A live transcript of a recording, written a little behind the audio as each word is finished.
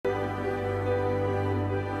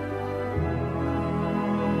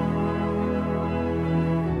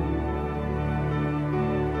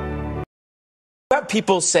have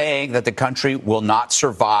people saying that the country will not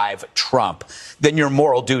survive Trump, then your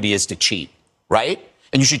moral duty is to cheat, right?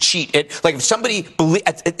 And you should cheat it. Like if somebody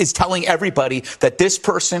is telling everybody that this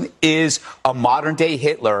person is a modern day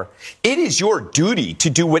Hitler, it is your duty to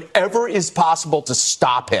do whatever is possible to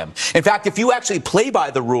stop him. In fact, if you actually play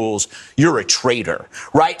by the rules, you're a traitor,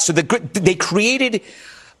 right? So they created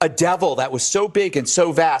a devil that was so big and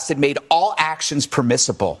so vast, it made all actions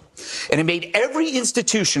permissible. And it made every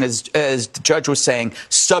institution, as the judge was saying,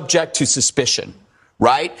 subject to suspicion.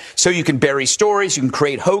 Right? So you can bury stories, you can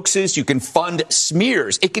create hoaxes, you can fund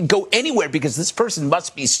smears. It can go anywhere because this person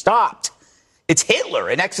must be stopped. It's Hitler,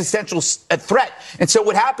 an existential threat. And so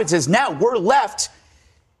what happens is now we're left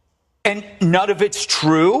and none of it's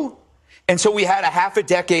true. And so we had a half a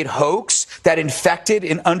decade hoax that infected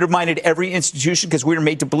and undermined every institution because we were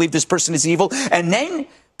made to believe this person is evil. And then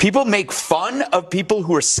people make fun of people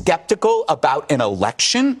who are skeptical about an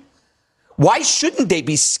election. Why shouldn't they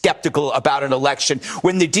be skeptical about an election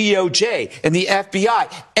when the DOJ and the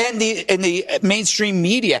FBI and the mainstream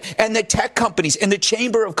media and the tech companies and the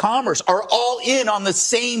Chamber of Commerce are all in on the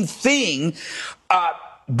same thing?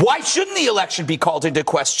 Why shouldn't the election be called into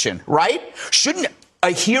question, right? Shouldn't a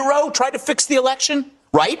hero try to fix the election,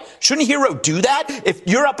 right? Shouldn't a hero do that? If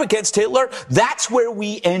you're up against Hitler, that's where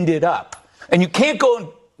we ended up. And you can't go and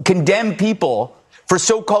condemn people for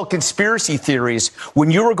so-called conspiracy theories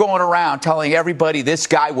when you were going around telling everybody this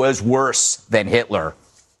guy was worse than Hitler.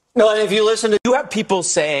 No, and if you listen to... You have people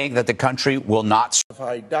saying that the country will not...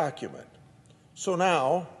 document. So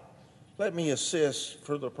now, let me assist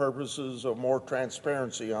for the purposes of more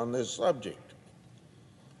transparency on this subject.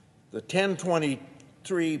 The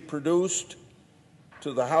 1023 produced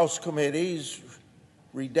to the House committees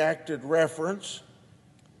redacted reference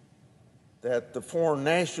that the foreign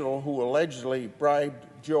national who allegedly bribed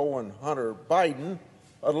Joe and Hunter Biden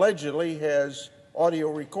allegedly has audio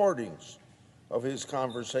recordings of his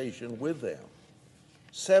conversation with them.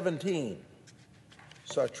 17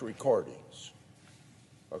 such recordings.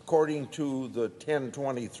 According to the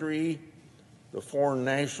 1023, the foreign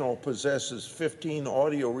national possesses 15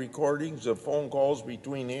 audio recordings of phone calls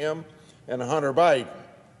between him and Hunter Biden.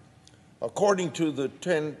 According to the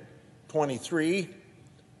 1023,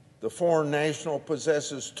 the foreign national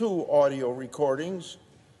possesses 2 audio recordings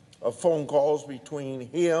of phone calls between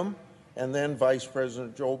him and then Vice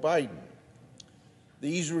President Joe Biden.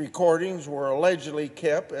 These recordings were allegedly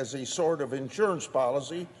kept as a sort of insurance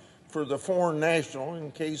policy for the foreign national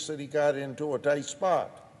in case that he got into a tight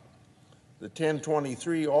spot. The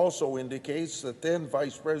 1023 also indicates that then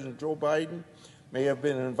Vice President Joe Biden may have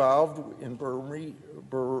been involved in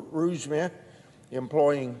bereavement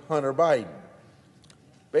employing Hunter Biden.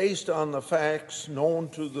 Based on the facts known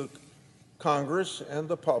to the Congress and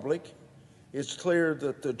the public, it's clear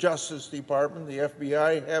that the Justice Department, the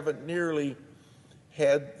FBI, haven't nearly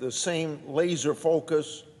had the same laser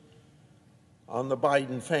focus on the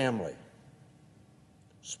Biden family.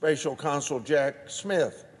 Special Counsel Jack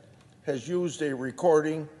Smith has used a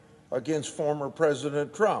recording against former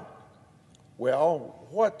President Trump. Well,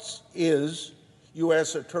 what is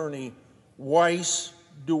U.S. Attorney Weiss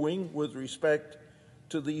doing with respect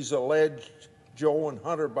to these alleged Joe and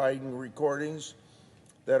Hunter Biden recordings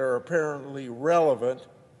that are apparently relevant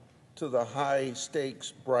to the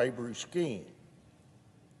high-stakes bribery scheme?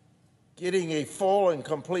 Getting a full and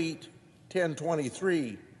complete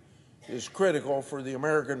 1023 is critical for the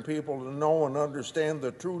American people to know and understand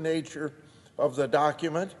the true nature of the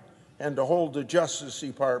document and to hold the Justice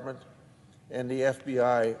Department and the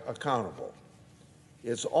FBI accountable.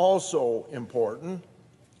 It's also important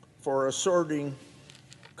for asserting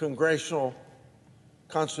constitutional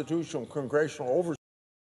congressional oversight.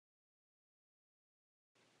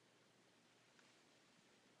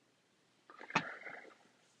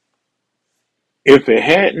 If it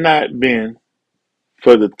had not been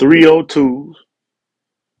for the 302s,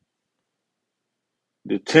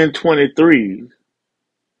 the 1023s,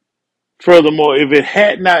 furthermore, if it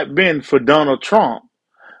had not been for Donald Trump,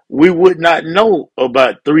 we would not know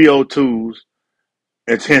about 302s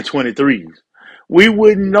and 1023s. We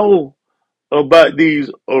wouldn't know about these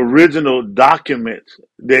original documents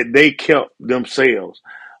that they kept themselves.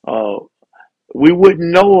 We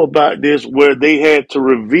wouldn't know about this where they had to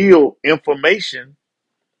reveal information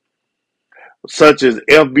such as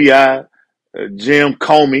FBI Jim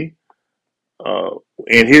Comey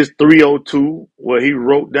in his 302, where he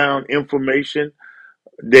wrote down information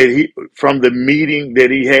that he from the meeting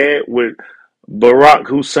that he had with Barack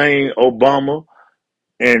Hussein Obama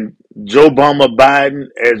and Joe Biden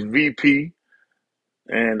as VP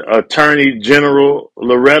and Attorney General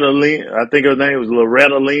Loretta Lynn. I think her name was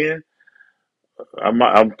Loretta Lynn.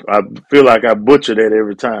 I feel like I butcher that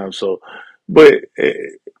every time. So, but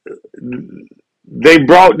they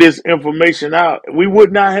brought this information out. We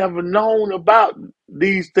would not have known about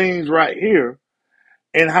these things right here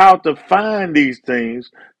and how to find these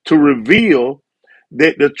things to reveal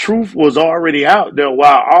that the truth was already out there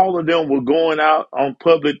while all of them were going out on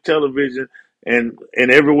public television and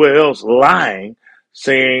everywhere else lying,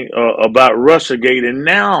 saying about Russiagate. And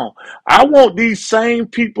now I want these same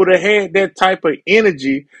people to have that type of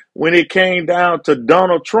energy when it came down to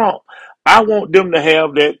Donald Trump. I want them to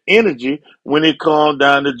have that energy when it comes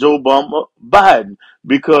down to Joe Biden,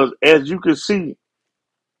 because as you can see,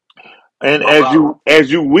 and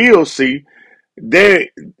as you will see,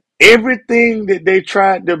 they everything that they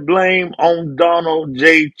tried to blame on Donald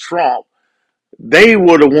J. Trump, they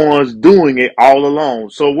were the ones doing it all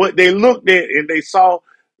along. So what they looked at and they saw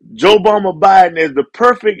Joe Biden as the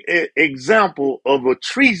perfect example of a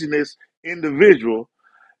treasonous individual,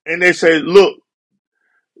 and they said, "Look,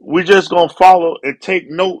 we're just gonna follow and take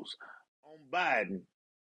notes on Biden.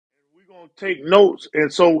 We're gonna take notes,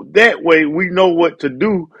 and so that way we know what to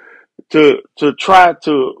do to try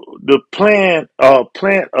to plant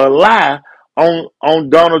a lie on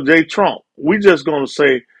Donald J. Trump. We just gonna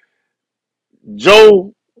say,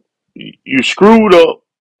 Joe, you screwed up.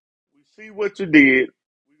 We see what you did.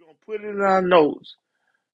 We're gonna put it in our notes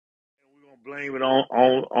and we're gonna blame it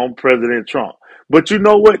on President Trump. But you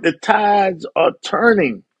know what? The tides are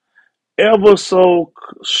turning ever so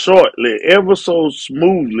shortly, ever so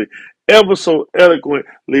smoothly, ever so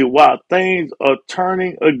eloquently, while things are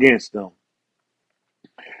turning against them.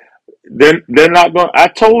 They're not going. I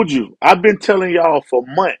told you. I've been telling y'all for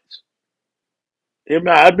months.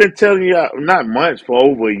 I've been telling y'all not months, for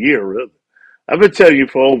over a year, really. I've been telling you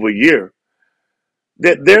for over a year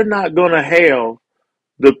that they're not going to have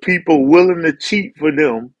the people willing to cheat for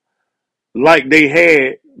them like they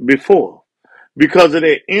had before. Because of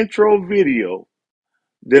that intro video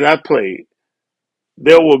that I played,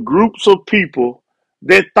 there were groups of people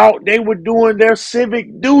that thought they were doing their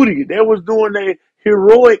civic duty. They was doing their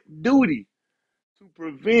heroic duty to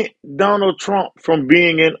prevent Donald Trump from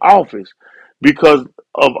being in office because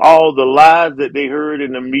of all the lies that they heard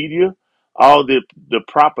in the media, all the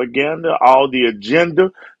propaganda, all the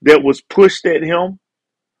agenda that was pushed at him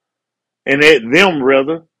and at them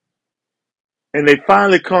rather. And they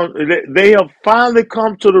have finally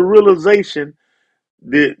come to the realization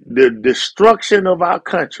that the destruction of our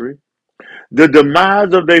country, the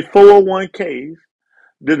demise of their 401ks,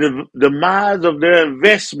 the demise of their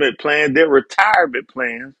investment plan, their retirement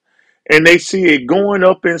plans, and they see it going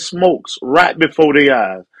up in smokes right before their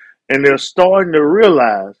eyes. And they're starting to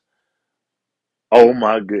realize, oh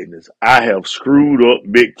my goodness, I have screwed up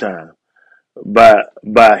big time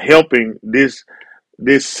by helping this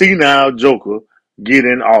senile joker get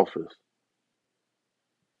in office.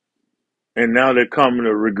 And now they're coming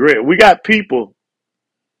to regret. We got people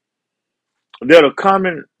that are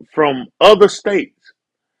coming from other states,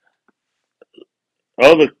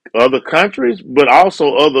 other countries, but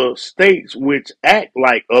also other states which act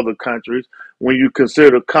like other countries. When you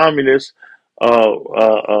consider communist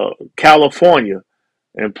California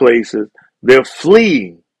and places, they're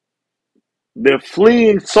fleeing. They're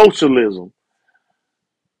fleeing socialism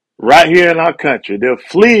right here in our country. They're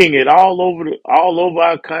fleeing it all over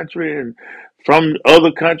our country, and from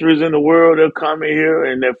other countries in the world. They're coming here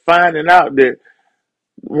and they're finding out that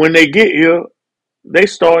when they get here, they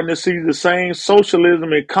starting to see the same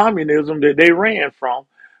socialism and communism that they ran from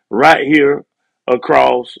right here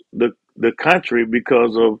across the country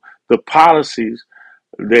because of the policies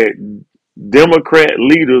that Democrat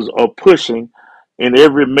leaders are pushing in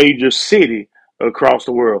every major city across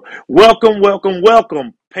the world. Welcome, welcome,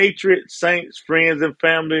 welcome, patriots, saints, friends, and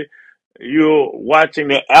family. You're watching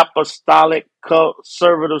the Apostolic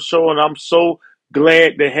Conservative Show, and I'm so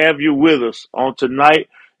glad to have you with us on tonight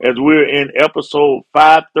as we're in episode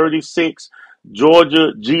 536.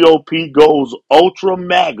 Georgia GOP goes ultra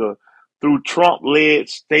MAGA through Trump-led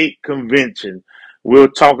state convention. We'll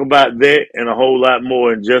talk about that and a whole lot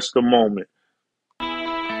more in just a moment.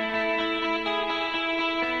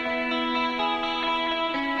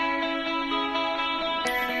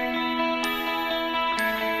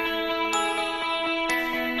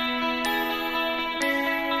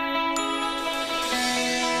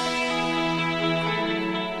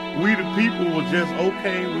 We the people was just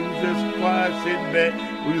okay. We was just quiet, sitting back.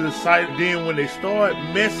 We was excited. Then when they start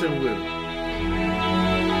messing with it,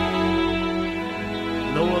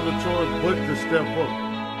 no other choice but to step up.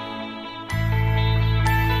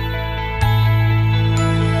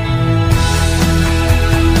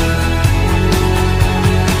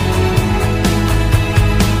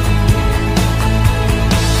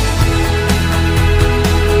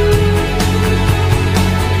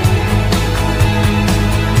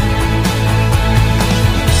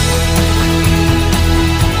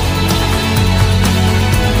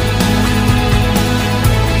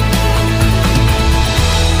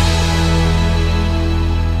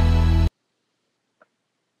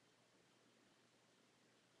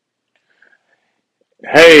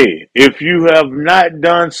 Hey, if you have not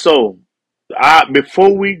done so,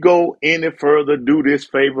 before we go any further, do this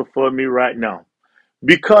favor for me right now.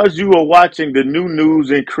 Because you are watching the new news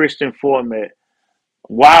in Christian format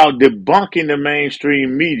while debunking the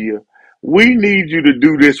mainstream media, we need you to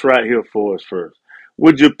do this right here for us first.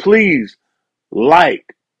 Would you please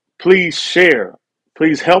like, please share,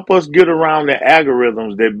 please help us get around the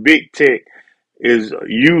algorithms that big tech is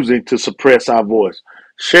using to suppress our voice.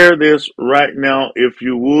 Share this right now if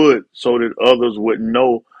you would, so that others would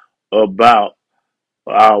know about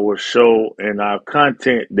our show and our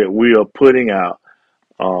content that we are putting out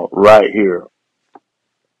right here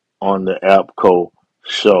on the APCO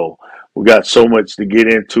show. We got so much to get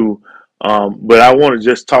into, but I want to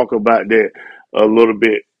just talk about that a little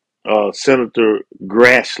bit. Senator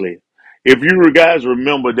Grassley, if you guys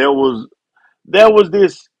remember, there was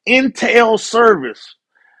this intel service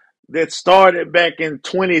that started back in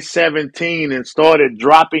 2017 and started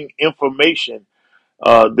dropping information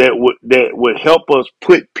that would help us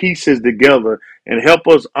put pieces together and help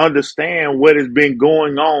us understand what has been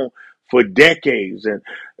going on for decades. And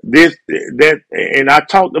I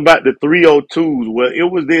talked about the 302s. Well, it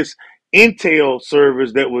was this intel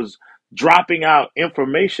service that was dropping out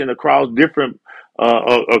information across different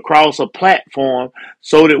across a platform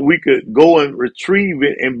so that we could go and retrieve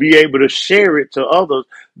it and be able to share it to others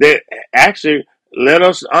that actually let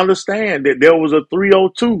us understand that there was a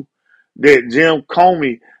 302 that Jim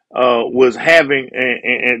Comey was having,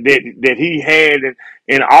 and that he had,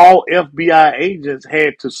 and all FBI agents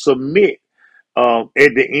had to submit at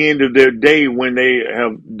the end of their day when they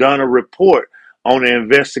have done a report on the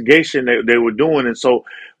investigation that they were doing. And so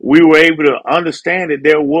we were able to understand that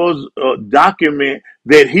there was a document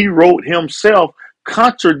that he wrote himself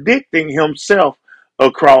contradicting himself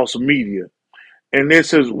across media. And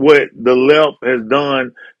this is what the left has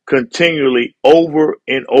done continually over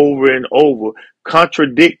and over and over,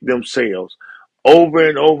 contradict themselves over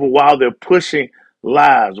and over while they're pushing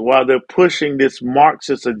lies, while they're pushing this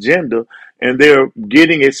Marxist agenda, and they're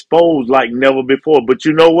getting exposed like never before. But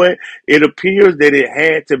you know what? It appears that it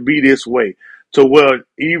had to be this way to where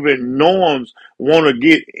even norms want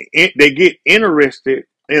to they get interested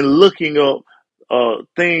in looking up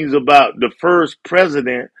things about the first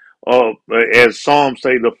president, as some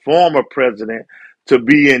say, the former president, to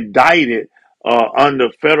be indicted under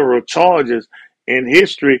federal charges in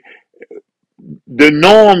history. The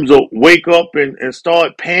norms will wake up and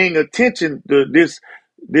start paying attention to this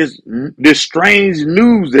strange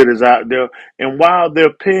news that is out there. And while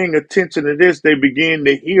they're paying attention to this, they begin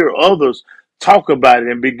to hear others talk about it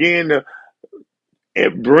and begin to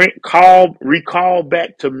recall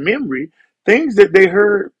back to memory things that they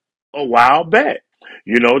heard a while back.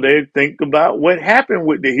 You know, they think about what happened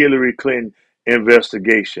with the Hillary Clinton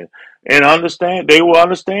investigation, and they will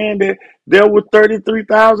understand that there were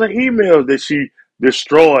 33,000 emails that she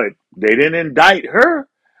destroyed. They didn't indict her.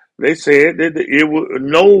 They said that it was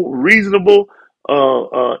no reasonable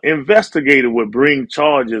investigator would bring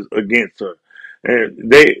charges against her.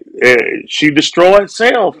 And she destroyed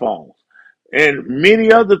cell phones and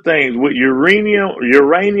many other things with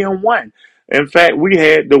uranium one. In fact, we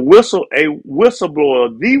had the whistleblower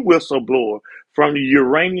from the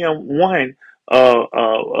uranium one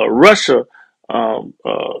Russia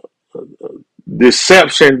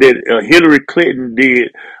deception that Hillary Clinton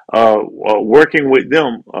did, working with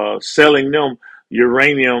them, selling them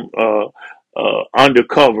uranium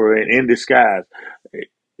undercover and in disguise.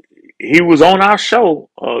 He was on our show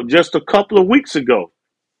just a couple of weeks ago,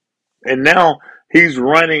 and now he's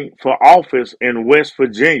running for office in West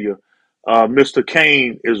Virginia. Mr.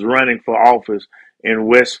 Kane is running for office in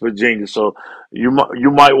West Virginia. So you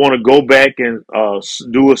might want to go back and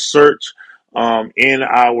do a search in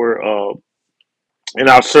our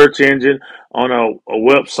search engine on a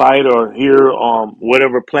website or here on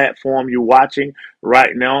whatever platform you're watching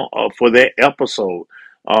right now for that episode,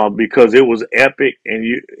 because it was epic and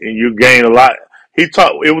you gain a lot. He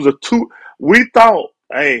thought it was a two. We thought,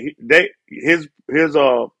 hey, his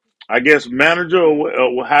I guess manager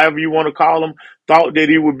or however you want to call him thought that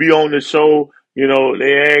he would be on the show. You know,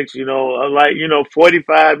 they asked,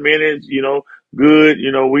 45 minutes. Good.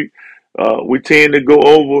 We tend to go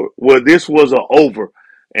over. Well, this was a over,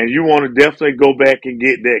 and you want to definitely go back and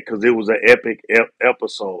get that because it was an epic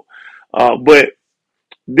episode. But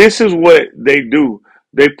this is what they do.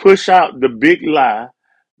 They push out the big lie.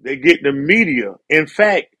 They get the media. In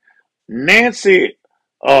fact, Nancy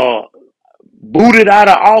booted out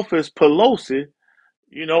of office Pelosi,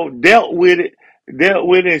 dealt with it,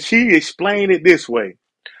 and she explained it this way.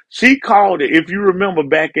 She called it, if you remember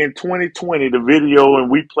back in 2020, the video,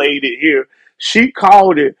 and we played it here. She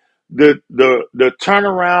called it the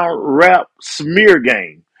turnaround rap smear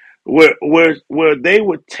game, where they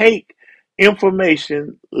would take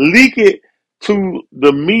information, leak it to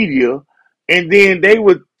the media, and then they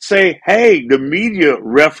would say, "Hey, the media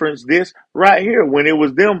referenced this right here," when it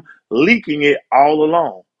was them leaking it all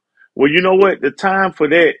along. Well, you know what? The time for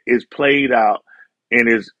that is played out, and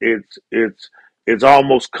it's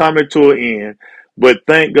almost coming to an end. But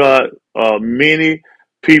thank God, many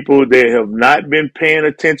people that have not been paying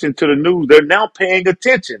attention to the news, they're now paying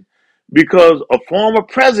attention because a former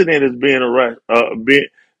president is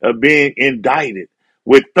being indicted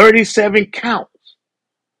with 37 counts.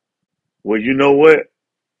 Well, you know what?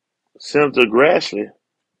 Senator Grassley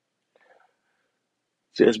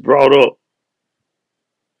just brought up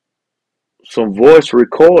some voice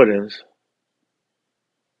recordings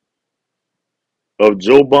of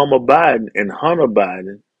Joe Bummer Biden and Hunter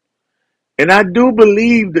Biden. And I do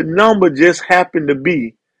believe the number just happened to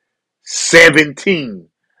be 17.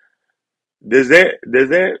 Does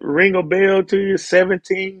that ring a bell to you?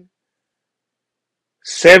 17?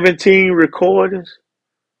 17 recordings?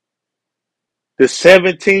 The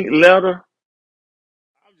 17th letter?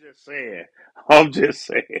 I'm just saying. I'm just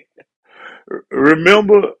saying.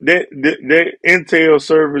 Remember that Intel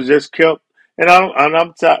servers just kept, and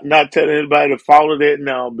not telling anybody to follow that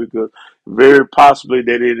now because very possibly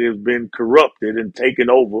that it has been corrupted and taken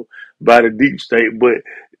over by the deep state. But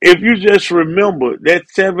if you just remember that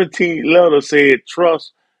 17th letter said,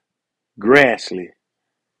 "Trust Grassley,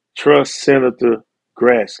 trust Senator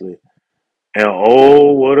Grassley," and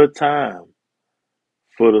oh, what a time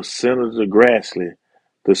for the Senator Grassley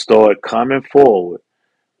to start coming forward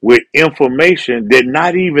with information that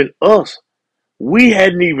not even us, we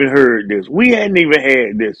hadn't even heard this. We hadn't even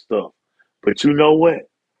had this stuff. But you know what?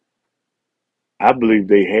 I believe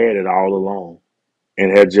they had it all along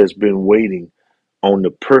and had just been waiting on the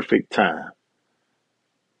perfect time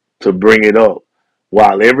to bring it up.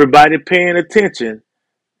 While everybody paying attention,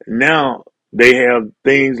 now they have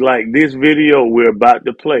things like this video we're about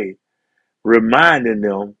to play, reminding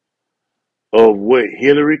them of what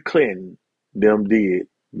Hillary Clinton them did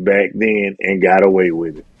back then and got away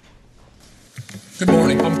with it. Good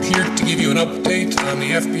morning. I'm here to give you an update on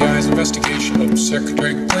the FBI's investigation of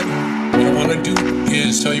Secretary Clinton. What I want to do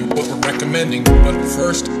is tell you what we're recommending. But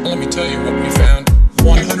first, let me tell you what we found.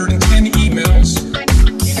 110 emails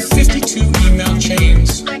in 52 email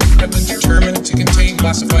chains have been determined to contain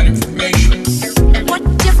classified information. What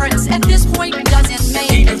difference at this point does it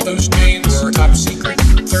make? 8 of those chains are top secret,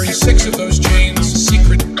 36 of those chains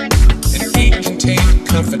secret, and 8 contain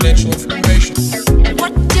confidential information.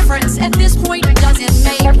 What difference at this point does it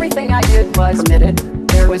make? Everything I did was permitted.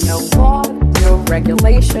 There was no law, no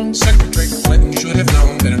regulation. Secretary Clinton should have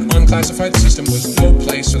known that an unclassified system was no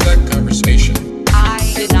place for that conversation.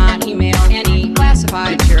 I did not email any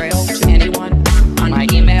classified material to anyone on my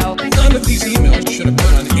email. None of these emails should have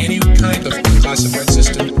been on any kind of unclassified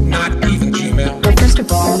system, not even Gmail. Well, first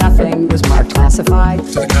of all, nothing was marked classified.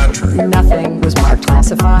 To the contrary, Nothing was marked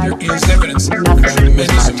classified. there is evidence of a Nothing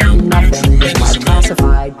tremendous was amount, nothing was marked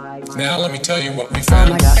classified. Now let me tell you what we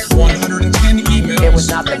found. Oh my God. 110 emails. It was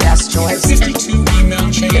not the best choice. 52 email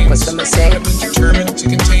chains It was a mistake. have been determined to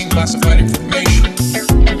contain classified information.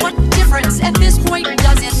 What difference at this point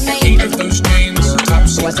does it make? 8 of those chains are top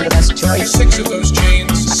It wasn't the best secret. choice. 36 of those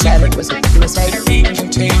chains I said secret. it was a mistake. And 8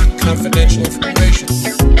 contain confidential information.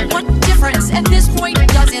 What difference at this point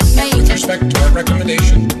does it make? With respect to our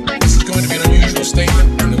recommendation, this is going to be an unusual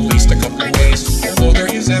statement in at least a couple of ways. Although there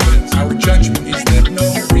is evidence, our judgment is that no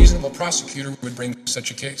reasonable prosecutor would bring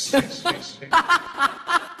such a case.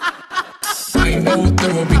 I know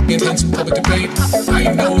there will be intense public debate.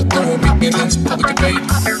 I know there will be intense public debate.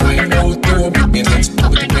 I know there will be intense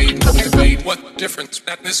public debate. What difference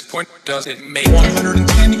at this point does it make?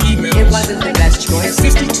 110 emails. It wasn't the best choice.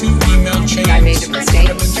 52 email chains I made a mistake.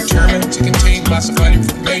 have been determined to contain classified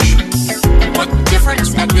information. What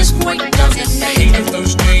difference at this point does it make? 8 of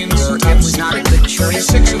those chains are top It was not a good choice.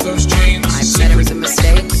 36 of those chains I said it was a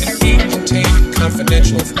mistake. and 8 contain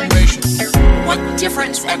confidential information. What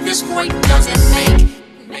difference at this point does it make?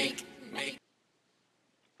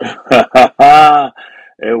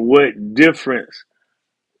 And what difference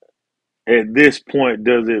at this point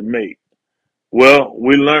does it make? Well,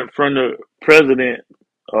 we learned from the president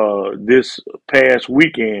this past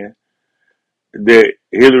weekend that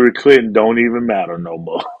Hillary Clinton don't even matter no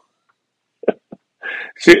more.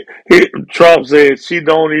 Trump said she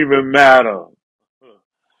don't even matter.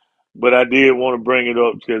 But I did want to bring it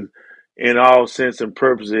up because, in all sense and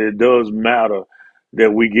purposes, it does matter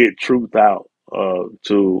that we get truth out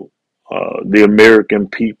to the American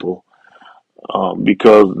people.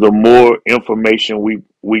 because the more information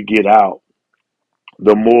we get out,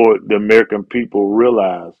 the more the American people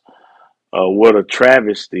realize what a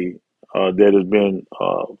travesty that has been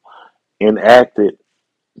enacted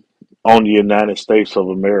on the United States of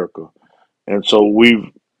America. And so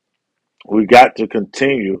we got to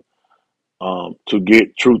continue to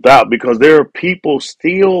get truth out because there are people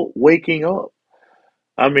still waking up.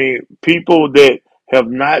 I mean, people that have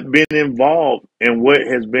not been involved in what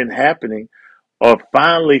has been happening are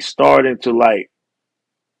finally starting to like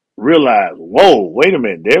realize, whoa, wait a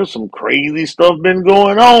minute, there's some crazy stuff been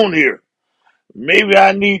going on here. Maybe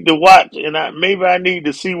I need to watch and maybe I need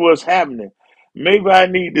to see what's happening. Maybe I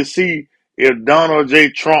need to see if Donald J.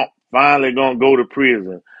 Trump finally gonna go to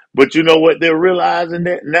prison. But you know what? They're realizing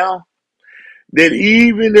that now that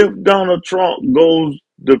even if Donald Trump goes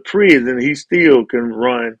to prison, he still can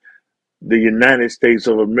run the United States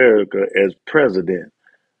of America as president.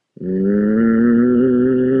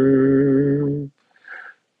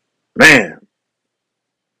 Man,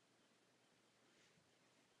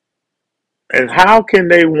 and how can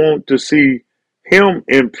they want to see him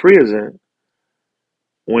in prison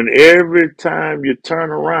when every time you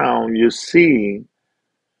turn around, you're seeing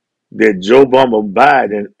that Joe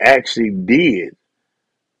Biden actually did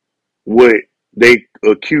what they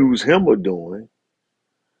accuse him of doing,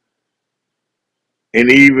 and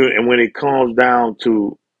when it comes down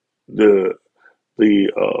to the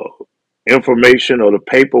information or the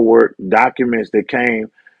paperwork documents that came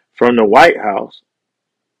from the White House,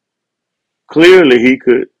 clearly he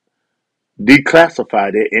could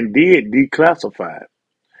declassify it and did declassify it.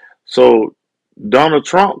 So Donald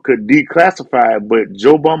Trump could declassify it, but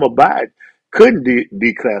Joe Biden couldn't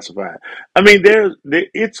declassify it. I mean,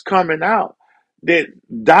 it's coming out that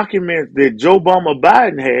documents that Joe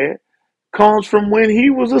Biden had comes from when he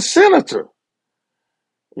was a senator.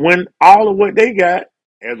 When all of what they got,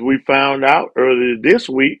 as we found out earlier this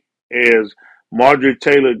week, as Marjorie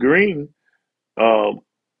Taylor Greene uh,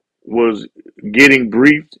 was getting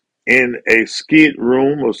briefed in a skid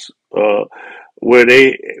room where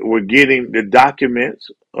they were getting the documents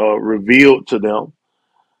revealed to them,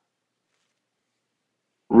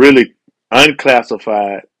 really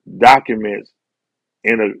unclassified documents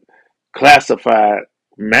in a classified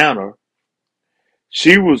manner.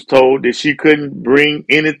 She was told that she couldn't bring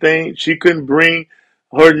anything, she couldn't bring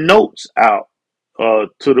her notes out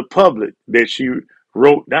to the public that she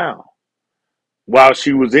wrote down while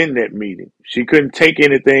she was in that meeting. She couldn't take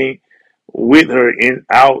anything with her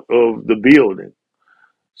out of the building.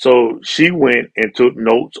 So she went and took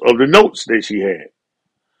notes of the notes that she had.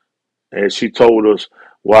 As she told us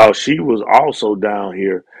while she was also down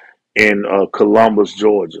here in Columbus,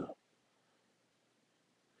 Georgia.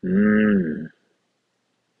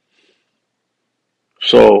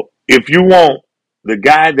 So if you want the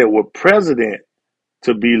guy that was president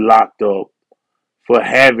to be locked up for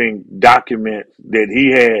having documents that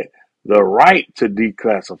he had the right to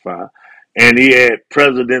declassify, and he had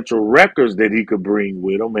presidential records that he could bring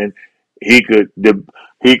with him, and he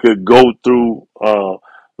could go through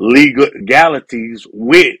legalities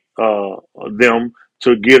with them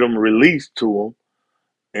to get them released to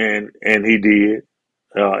him, and he did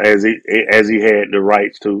as he had the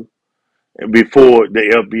rights to before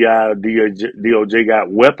the FBI or DOJ got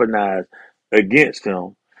weaponized against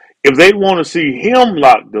him. If they want to see him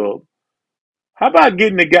locked up, how about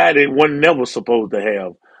getting the guy that wasn't never supposed to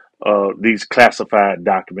have these classified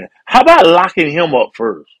documents? How about locking him up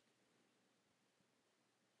first?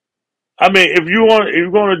 I mean, if you're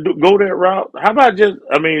going to go that route, how about just?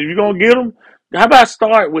 I mean, if you're going to get him, how about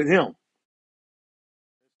start with him?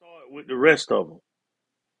 Start with the rest of them.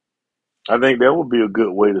 I think that would be a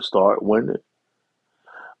good way to start, wouldn't it?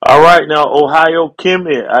 All right, now Ohio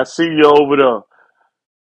Kimmy, I see you over there.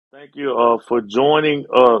 Thank you for joining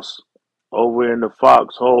us over in the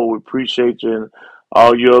foxhole. We appreciate you and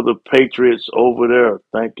all your other patriots over there.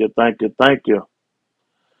 Thank you, thank you, thank you.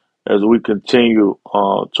 As we continue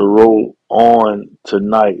to roll on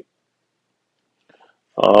tonight.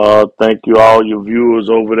 Thank you, all your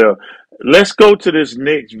viewers over there. Let's go to this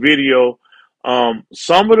next video.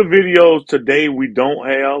 Some of the videos today we don't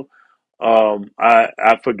have.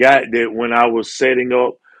 I forgot that when I was setting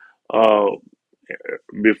up uh,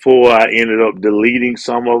 before I ended up deleting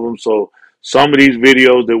some of them. So some of these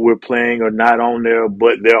videos that we're playing are not on there,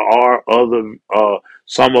 but there are other,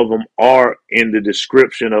 some of them are in the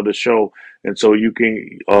description of the show. And so you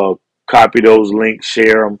can copy those links,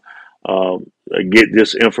 share them, get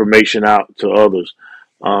this information out to others.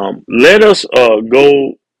 Let us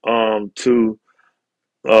go to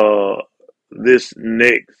uh, this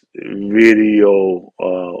next video.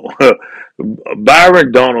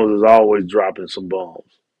 Byron Donald is always dropping some bombs.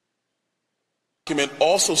 The document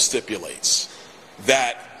also stipulates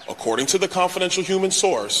that, according to the confidential human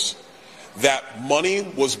source, that money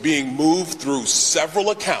was being moved through several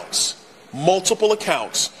accounts, multiple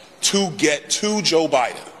accounts, to get to Joe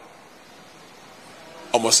Biden.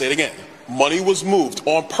 I'm going to say it again. Money was moved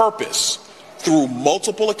on purpose through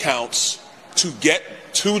multiple accounts to get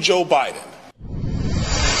to Joe Biden.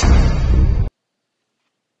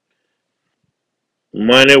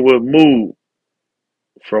 Money was moved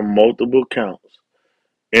from multiple accounts.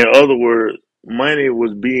 In other words, money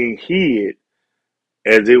was being hid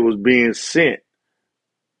as it was being sent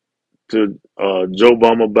to Joe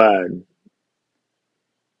Biden,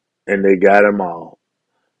 and they got them all.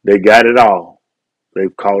 They got it all.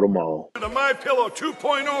 They've caught them all. The My Pillow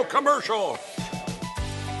 2.0 commercial.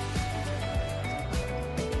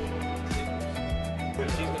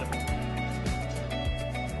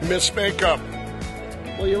 Miss Makeup.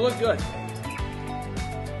 Well, you look good.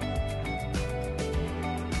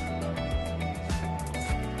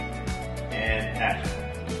 And action.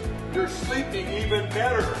 You're sleeping even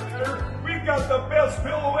better. We've got the best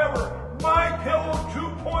pillow ever. My Pillow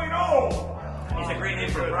 2.0. It's a great name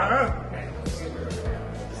for a product.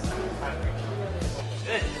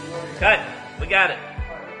 Good. Cut. We got it.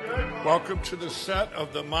 Welcome to the set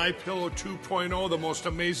of the My Pillow 2.0, the most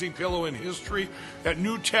amazing pillow in history. That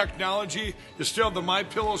new technology is still the My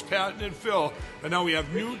Pillow's patented fill, but now we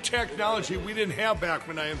have new technology we didn't have back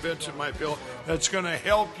when I invented My Pillow that's going to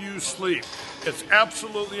help you sleep. It's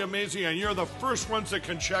absolutely amazing, and you're the first ones that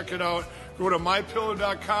can check it out. Go to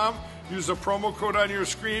mypillow.com, use the promo code on your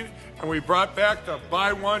screen, and we brought back the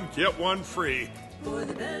buy one, get one free. For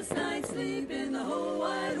the best night's sleep in the whole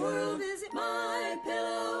wide world, visit My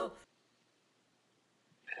Pillow.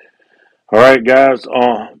 All right, guys.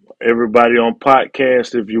 Everybody on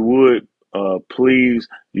podcast, if you would, please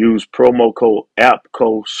use promo code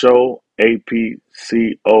APCO SHOW,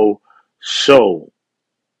 APCO SHOW,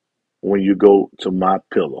 when you go to My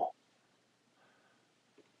Pillow.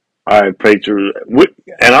 All right, Patriot.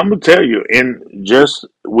 And I'm gonna tell you, in just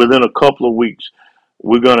within a couple of weeks,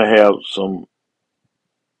 we're gonna have some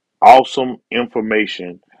awesome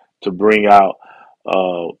information to bring out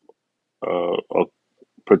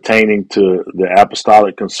pertaining to the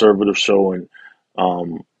Apostolic Conservative Show, and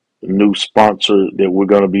new sponsor that we're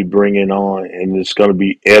going to be bringing on, and it's going to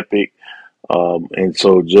be epic. And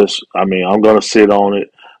so I'm going to sit on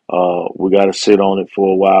it. We got to sit on it for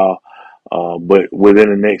a while. But within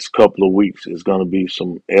the next couple of weeks, it's going to be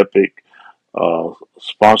some epic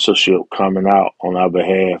sponsorship coming out on our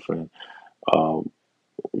behalf, and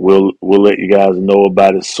we'll let you guys know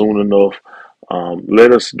about it soon enough.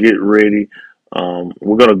 Let us get ready.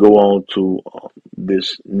 We're going to go on to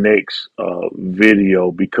this next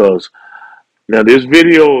video, because now this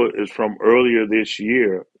video is from earlier this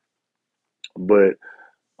year, but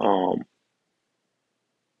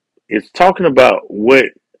it's talking about what,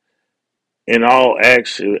 in all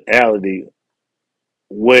actuality,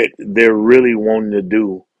 what they're really wanting to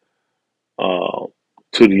do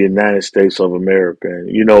to the United States of America. And,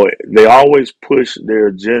 you know, they always push their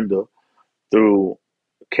agenda through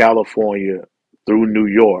California, through New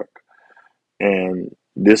York. And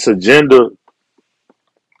this agenda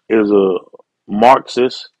is a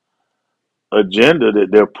Marxist agenda that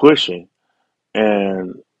they're pushing.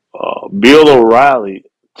 And Bill O'Reilly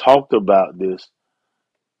talked about this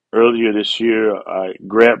earlier this year. I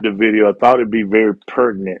grabbed the video. I thought it'd be very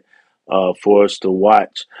pertinent for us to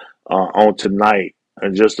watch on tonight,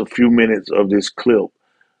 and just a few minutes of this clip.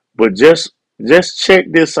 But just check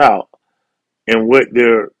this out, and what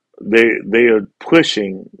they are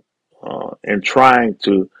pushing and trying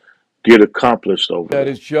to get accomplished over that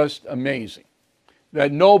there. is just amazing,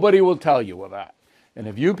 that nobody will tell you about. And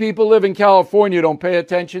if you people live in California don't pay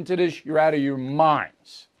attention to this, you're out of your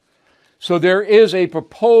minds. So there is a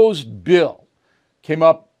proposed bill, came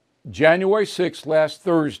up January 6th, last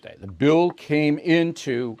Thursday. The bill came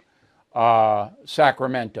into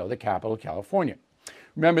Sacramento, the capital of California.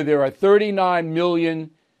 Remember, there are 39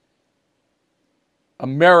 million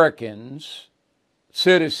Americans,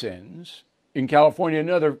 citizens in California,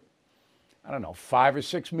 another, 5 or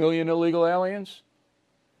 6 million illegal aliens.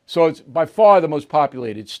 So it's by far the most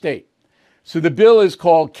populated state. So the bill is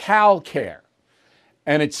called CalCare.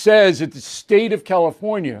 And it says that the state of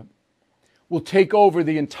California will take over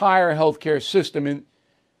the entire healthcare system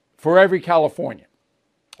for every Californian,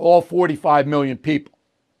 all 45 million people,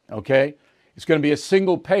 okay? It's going to be a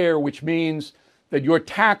single payer, which means that your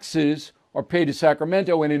taxes are paid to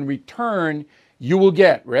Sacramento, and in return, you will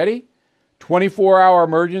get, ready? 24-hour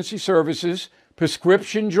emergency services,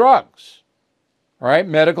 prescription drugs, all right,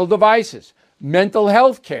 medical devices, mental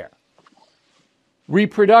health care,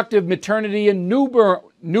 reproductive, maternity, and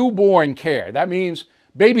newborn care. That means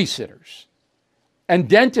babysitters and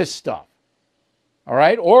dentist stuff, all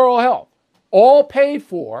right, oral health, all paid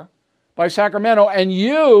for by Sacramento. And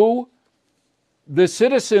you, the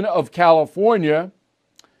citizen of California,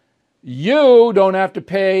 you don't have to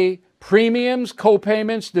pay premiums,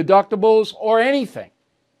 co-payments, deductibles, or anything.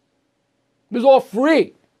 It's all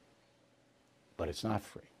free. But it's not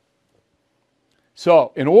free.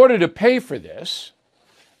 So in order to pay for this,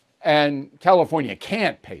 and California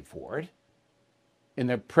can't pay for it in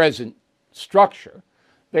the present structure,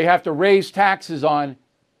 they have to raise taxes on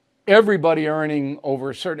everybody earning over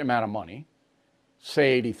a certain amount of money,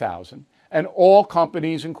 say $80,000, and all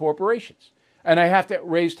companies and corporations. And they have to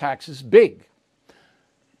raise taxes big.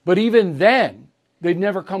 But even then, they'd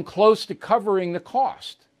never come close to covering the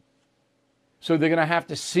cost. So they're going to have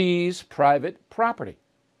to seize private property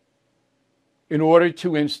in order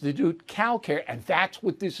to institute CalCare. And that's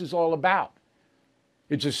what this is all about.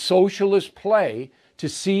 It's a socialist play to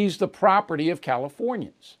seize the property of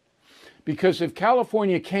Californians. Because if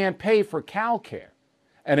California can't pay for CalCare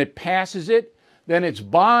and it passes it, then its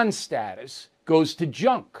bond status goes to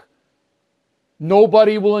junk.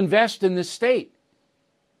 Nobody will invest in the state.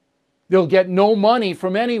 They'll get no money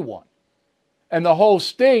from anyone. And the whole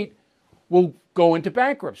state will go into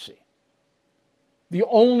bankruptcy. The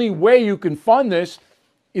only way you can fund this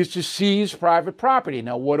is to seize private property.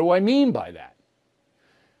 Now, what do I mean by that?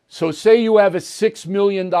 So say you have a $6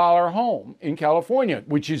 million home in California,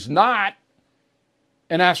 which is not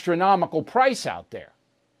an astronomical price out there.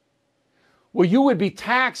 Well, you would be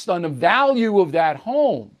taxed on the value of that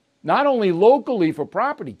home, not only locally for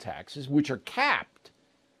property taxes, which are capped.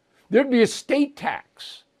 There'd be a state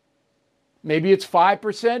tax. Maybe it's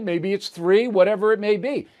 5%, maybe it's 3%, whatever it may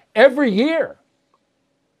be, every year.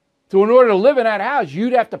 So in order to live in that house,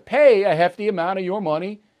 you'd have to pay a hefty amount of your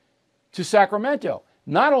money to Sacramento.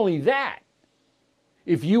 Not only that,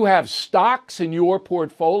 if you have stocks in your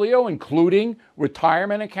portfolio, including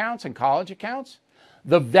retirement accounts and college accounts,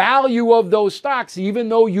 the value of those stocks, even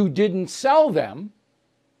though you didn't sell them,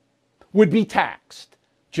 would be taxed,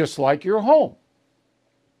 just like your home.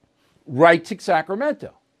 Right to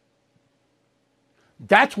Sacramento.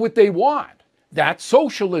 That's what they want. That's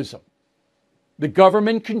socialism. The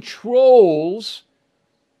government controls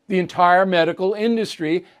the entire medical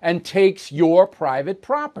industry and takes your private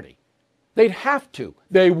property. They'd have to.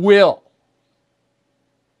 They will.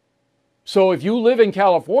 So if you live in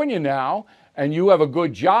California now and you have a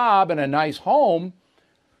good job and a nice home,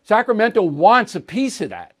 Sacramento wants a piece of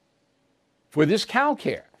that for this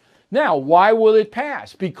CalCare. Now, why will it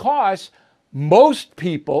pass? Because most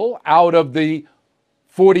people out of the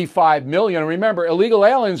 45 million, remember, illegal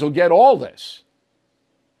aliens will get all this.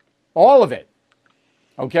 All of it.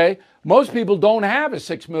 Okay? Most people don't have a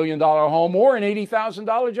 $6 million home or an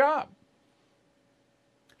 $80,000 job.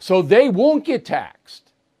 So they won't get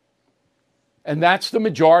taxed. And that's the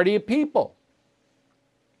majority of people.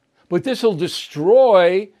 But this will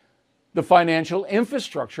destroy the financial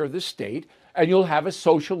infrastructure of the state, and you'll have a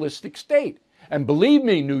socialistic state. And believe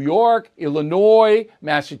me, New York, Illinois,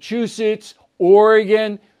 Massachusetts,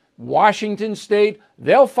 Oregon, Washington State,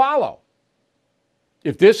 they'll follow.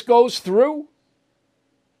 If this goes through,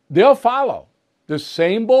 they'll follow the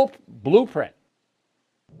same blueprint.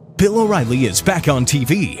 Bill O'Reilly is back on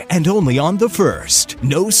TV and only on The First.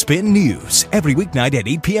 No Spin News, every weeknight at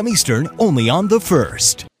 8 p.m. Eastern, only on The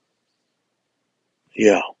First.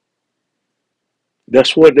 Yeah.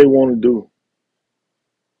 That's what they want to do.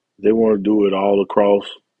 They want to do it all across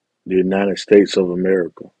the United States of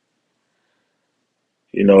America.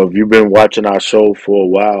 You know, if you've been watching our show for a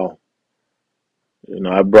while, you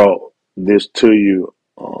know, I brought this to you.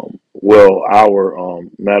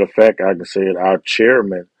 Matter of fact, I can say it, our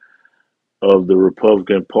chairman of the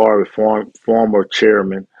Republican Party, former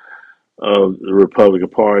chairman of the Republican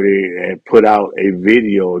Party, and put out a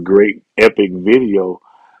video, a great epic video,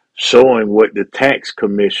 showing what the tax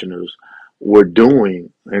commissioners were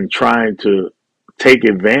doing and trying to take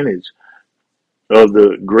advantage of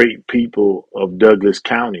the great people of Douglas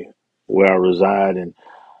County, where I reside, and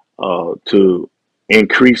to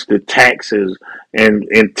increase the taxes and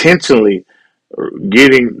intentionally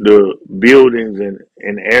getting the buildings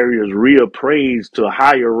and areas reappraised to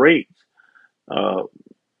higher rates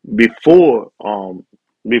before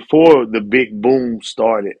the big boom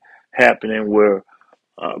started happening, where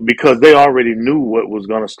because they already knew what was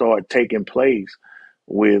going to start taking place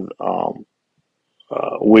with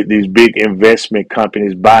with these big investment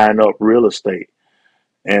companies buying up real estate.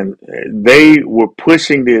 And they were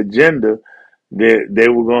pushing the agenda that they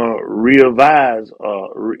were going to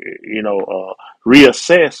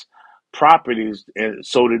reassess properties, and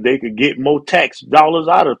so that they could get more tax dollars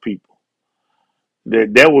out of people.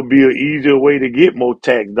 That would be an easier way to get more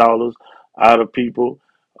tax dollars out of people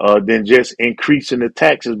than just increasing the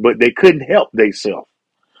taxes. But they couldn't help themselves.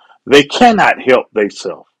 They cannot help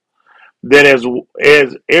themselves. That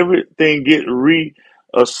as everything gets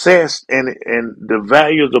reassessed and the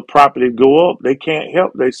values of property go up, they can't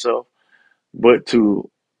help themselves but to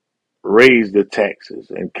raise the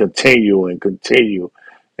taxes and continue and continue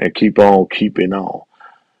and keep on keeping on.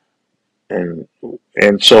 And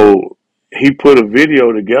so he put a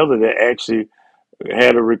video together that actually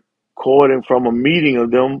had a recording from a meeting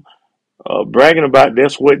of them bragging about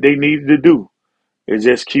that's what they needed to do, is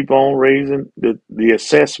just keep on raising the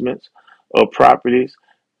assessments of properties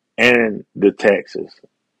and the taxes.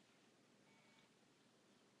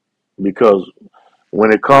 Because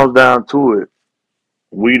when it comes down to it,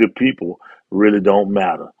 we the people really don't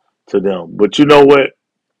matter to them. But you know what?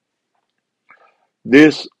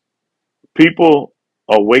 This people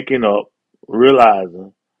are waking up,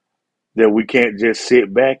 realizing that we can't just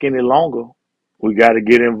sit back any longer. We got to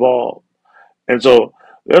get involved. And so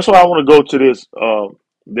that's why I want to go to this.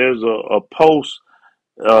 There's a post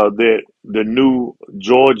that the new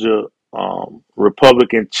Georgia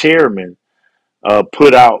Republican chairman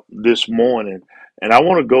put out this morning, and I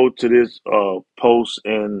want to go to this post,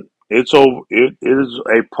 and it's over. It is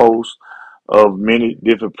a post of many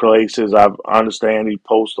different places. I understand he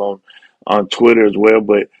posts on Twitter as well,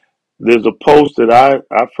 but there's a post that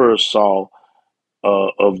I first saw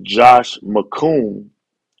of Josh McCoon,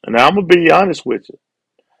 and I'm gonna be honest with you.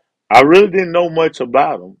 I really didn't know much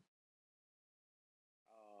about him.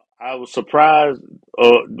 I was surprised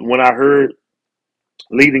when I heard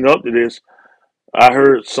leading up to this. I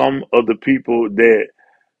heard some of the people that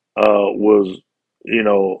was,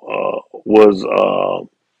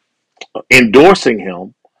 endorsing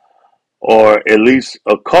him, or at least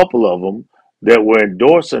a couple of them that were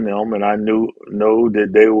endorsing him, and I know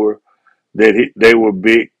that they were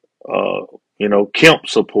big, Kemp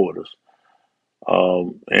supporters,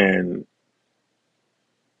 and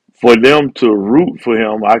for them to root for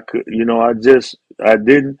him, I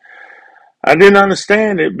didn't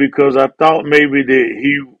understand it, because I thought maybe that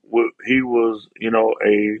he was,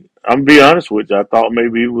 I'm be honest with you, I thought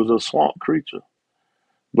maybe he was a swamp creature.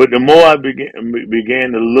 But the more I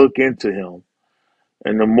began to look into him,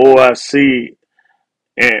 and the more I see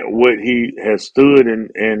and what he has stood in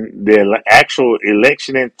the actual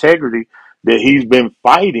election integrity that he's been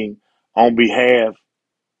fighting on behalf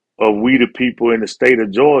of we the people in the state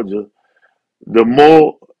of Georgia, the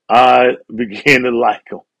more I began to like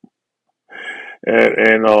him.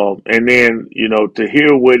 And then, to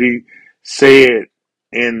hear what he said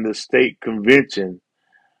in the state convention,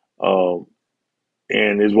 um,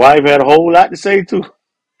 and his wife had a whole lot to say too.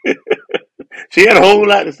 She had a whole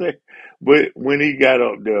lot to say, but when he got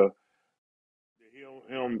up there,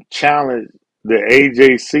 him challenge the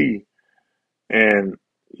AJC, and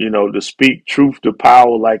to speak truth to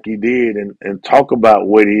power like he did, and talk about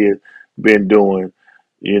what he has been doing,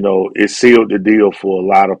 it sealed the deal for a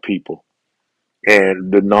lot of people.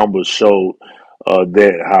 And the numbers showed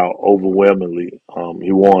that how overwhelmingly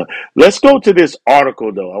he won. Let's go to this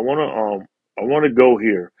article though. I want to go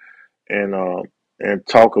here and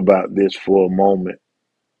talk about this for a moment.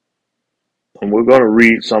 And we're going to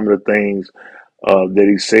read some of the things that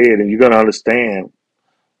he said, and you're going to understand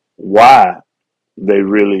why they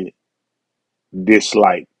really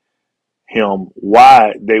dislike him,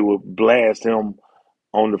 why they would blast him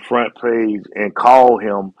on the front page and call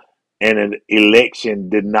him an election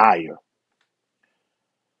denier.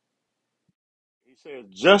 He says,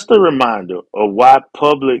 just a reminder of why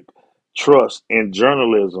public trust in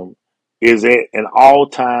journalism is at an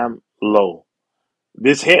all-time low.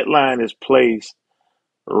 This headline is placed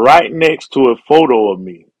right next to a photo of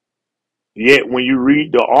me. Yet when you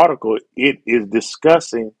read the article, it is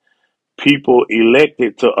discussing people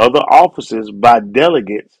elected to other offices by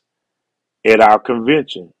delegates at our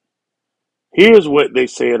convention. Here's what they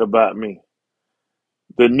said about me.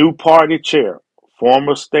 The new party chair,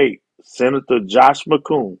 former state Senator Josh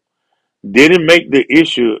McCoon, didn't make the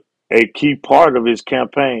issue a key part of his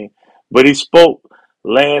campaign, but he spoke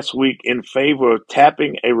last week in favor of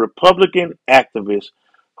tapping a Republican activist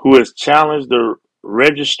who has challenged the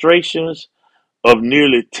registrations of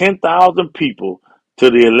nearly 10,000 people to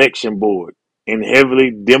the election board in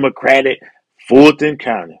heavily Democratic Fulton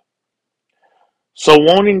County. So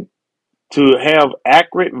wanting to have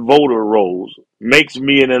accurate voter rolls makes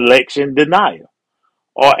me an election denier,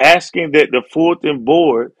 or asking that the Fulton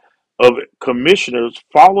Board of Commissioners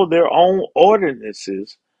follow their own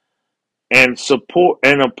ordinances and support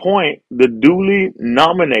and appoint the duly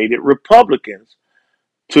nominated Republicans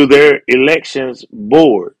to their elections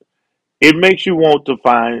board. It makes you want to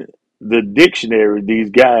find the dictionary these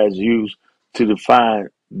guys use to define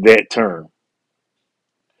that term.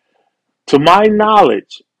 To my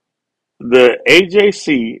knowledge, the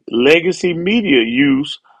AJC legacy media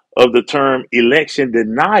use of the term election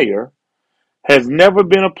denier has never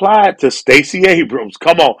been applied to Stacey Abrams.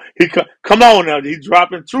 Come on, come on now. He's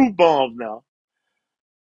dropping truth bombs now.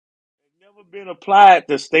 It's never been applied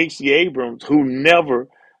to Stacey Abrams, who never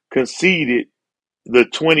conceded the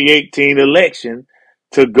 2018 election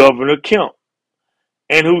to Governor Kemp,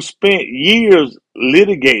 and who spent years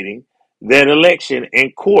litigating that election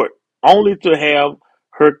in court only to have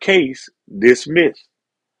her case dismissed.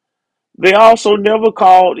 They also never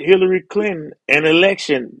called Hillary Clinton an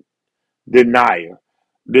election denier,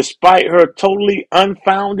 despite her totally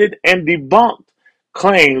unfounded and debunked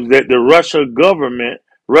claims that the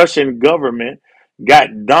Russian government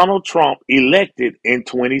got Donald Trump elected in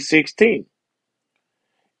 2016.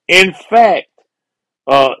 In fact,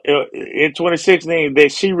 in 2016,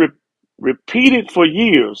 that she repeated for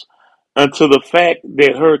years until the fact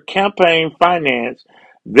that her campaign financed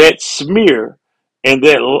that smear and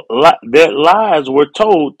that lies were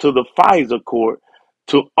told to the FISA court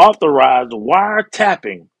to authorize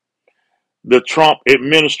wiretapping the Trump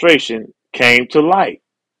administration got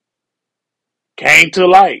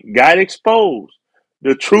exposed.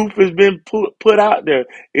 The truth has been put out there.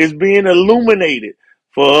 It's being illuminated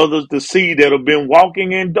for others to see that have been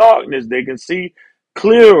walking in darkness. They can see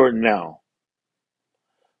clearer now.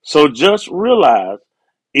 So just realize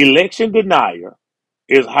election denier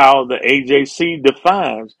is how the AJC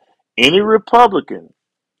defines any Republican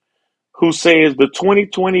who says the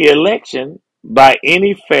 2020 election, by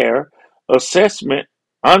any fair assessment,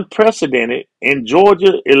 unprecedented in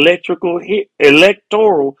Georgia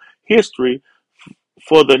electoral history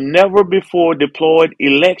for the never before deployed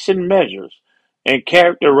election measures, and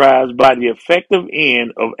characterized by the effective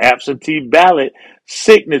end of absentee ballot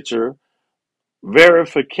signature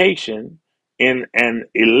verification in an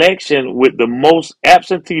election with the most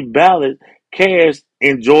absentee ballots cast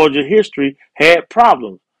in Georgia history, had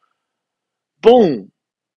problems. Boom.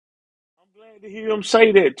 I'm glad to hear him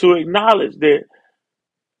say that, to acknowledge that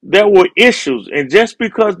there were issues. And just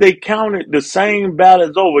because they counted the same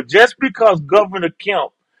ballots over, just because Governor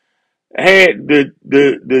Kemp had the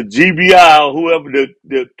GBI or whoever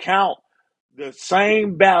to count the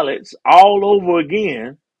same ballots all over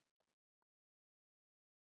again,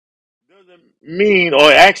 doesn't mean,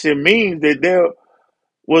 or actually means, that there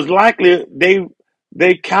was likely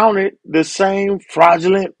they counted the same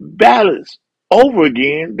fraudulent ballots over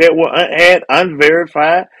again that had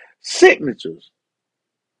unverified signatures.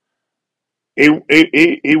 He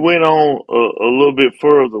went on a little bit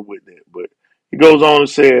further with that, but he goes on and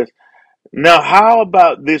says, now how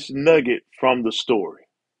about this nugget from the story?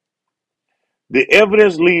 The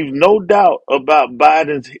evidence leaves no doubt about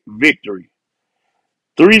Biden's victory.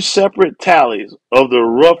 3 separate tallies of the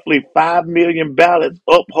roughly 5 million ballots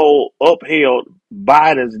upheld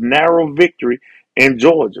Biden's narrow victory in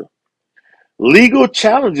Georgia. Legal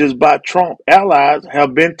challenges by Trump allies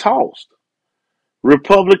have been tossed.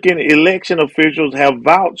 Republican election officials have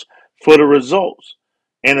vouched for the results,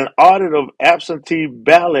 and an audit of absentee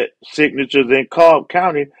ballot signatures in Cobb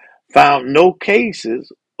County found no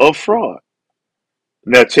cases of fraud.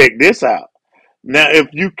 Now check this out. Now, if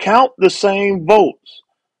you count the same votes,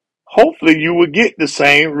 hopefully you will get the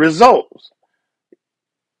same results.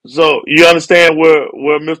 So you understand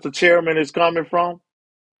where Mr. Chairman is coming from?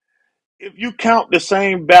 If you count the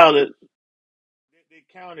same ballot that they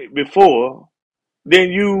counted before, then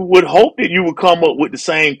you would hope that you would come up with the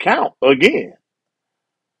same count again.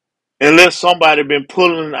 Unless somebody been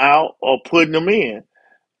pulling out or putting them in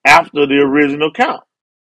after the original count.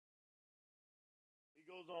 He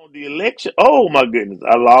goes on the election. Oh my goodness,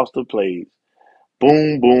 I lost the plays.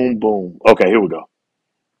 Boom, boom, boom. Okay, here we go.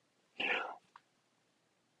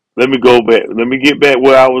 Let me go back. Let me get back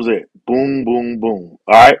where I was at. Boom, boom, boom.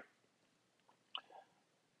 All right.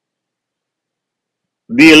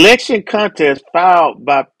 The election contest filed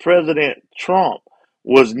by President Trump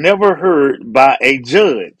was never heard by a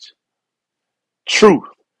judge. Truth.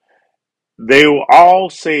 They all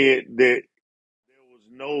said that there was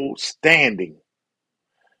no standing,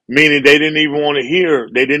 meaning they didn't even want to hear,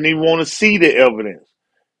 they didn't even want to see the evidence.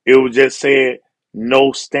 It was just said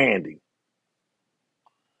no standing.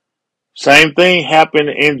 Same thing happened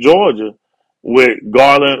in Georgia with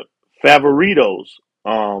Garland Favoritos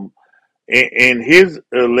in his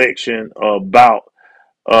election bout.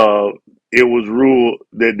 It was ruled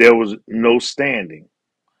that there was no standing,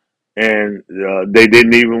 and they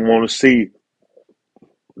didn't even want to see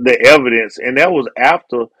the evidence, and that was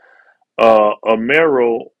after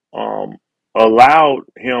Amero allowed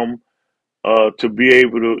him to be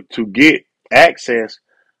able to get access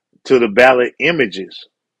to the ballot images,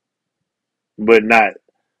 but not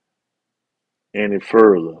any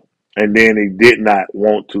further. And then he did not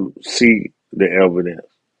want to see the evidence.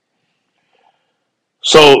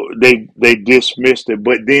 So they dismissed it,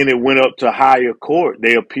 but then it went up to higher court.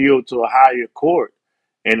 They appealed to a higher court,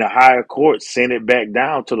 and the higher court sent it back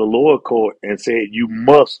down to the lower court and said, you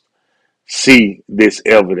must see this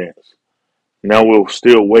evidence. Now we're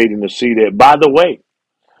still waiting to see that. By the way,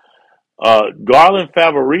 Garland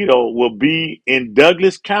Favorito will be in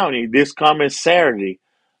Douglas County this coming Saturday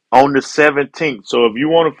on the 17th. So if you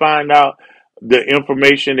want to find out the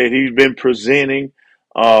information that he's been presenting,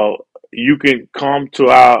 uh, you can come to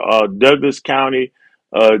our Douglas County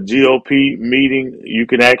GOP meeting. You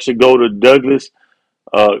can actually go to Douglas,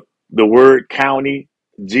 the word county,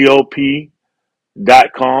 GOP.com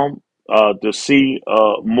to see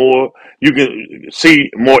more. You can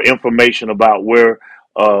see more information about where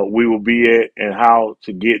we will be at and how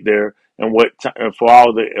to get there, and and for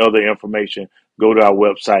all the other information, go to our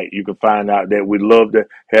website. You can find out that we'd love to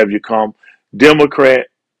have you come. Democrat,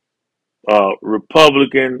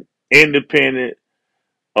 Republican, Independent,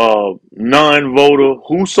 non-voter,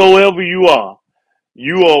 whosoever you are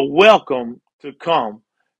welcome to come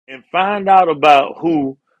and find out about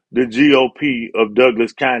who the GOP of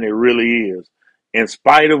Douglas County really is. In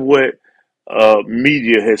spite of what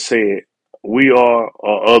media has said, we are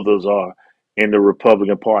or others are in the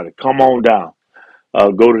Republican Party. Come on down.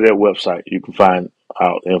 Go to that website. You can find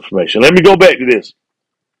out information. Let me go back to this.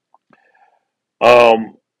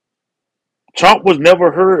 Trump was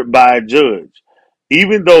never heard by a judge,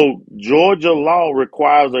 even though Georgia law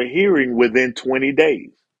requires a hearing within 20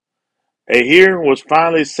 days. A hearing was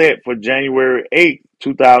finally set for January 8,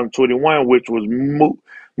 2021, which was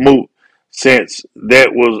moot since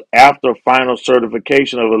that was after final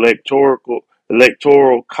certification of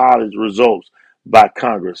electoral college results by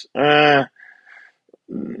Congress. That's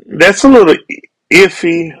a little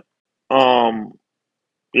iffy. Um,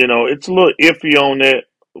 it's a little iffy on that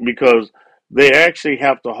because they actually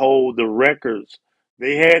have to hold the records.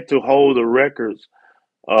 They had to hold the records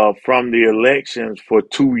from the elections for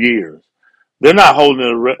 2 years. They're not holding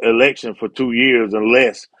an election for 2 years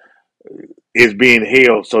unless it's being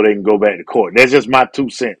held so they can go back to court. That's just my 2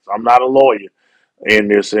 cents. I'm not a lawyer in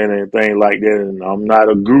this and anything like that, and I'm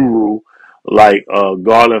not a guru like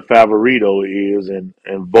Garland Favorito is and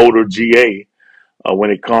Voter GA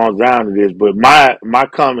when it comes down to this. But my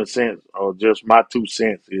common sense, or just my 2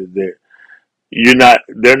 cents, is that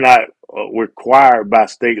they're not required by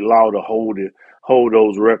state law to hold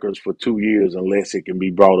those records for 2 years unless it can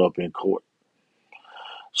be brought up in court.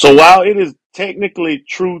 So while it is technically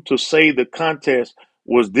true to say the contest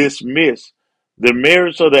was dismissed, the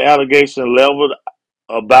merits of the allegation leveled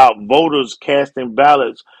about voters casting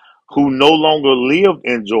ballots who no longer lived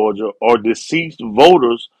in Georgia, or deceased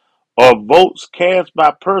voters, or votes cast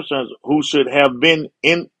by persons who should have been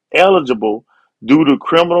ineligible due to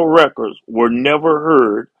criminal records, were never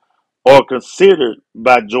heard or considered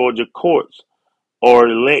by Georgia courts or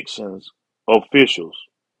elections officials.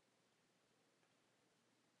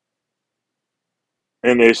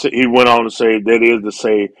 And he went on to say, that is to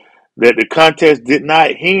say, that the contest did not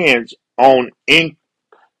hinge on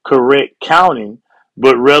incorrect counting,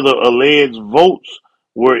 but rather alleged votes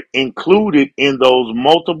were included in those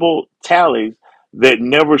multiple tallies that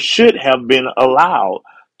never should have been allowed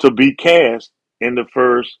to be cast in the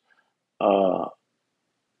uh,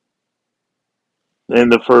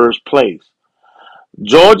 first place.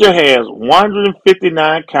 Georgia has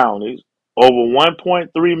 159 counties. Over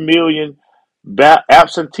 1.3 million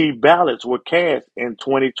absentee ballots were cast in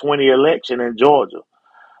 2020 election in Georgia.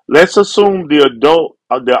 Let's assume the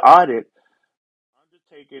audit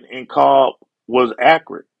undertaken in Cobb was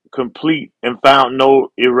accurate, complete, and found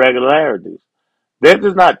no irregularities. That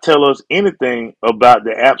does not tell us anything about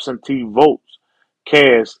the absentee votes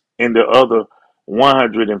cast in the other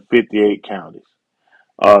 158 counties.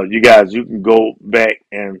 You guys, you can go back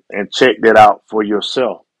and check that out for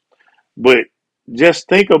yourself. But just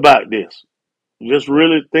think about this. Just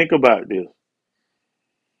really think about this.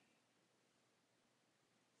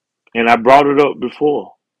 And I brought it up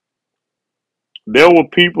before. There were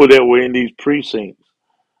people that were in these precincts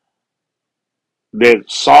that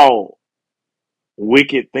saw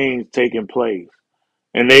wicked things taking place.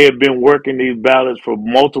 And they have been working these ballots for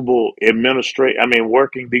multiple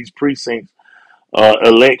working these precincts,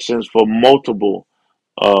 elections for multiple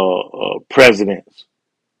presidents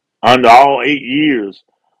under all 8 years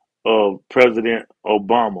of President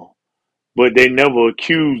Obama. But they never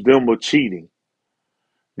accused them of cheating.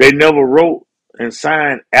 They never wrote and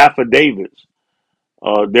signed affidavits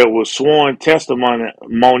that was sworn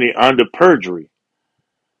testimony under perjury.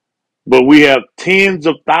 But we have tens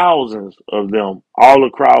of thousands of them all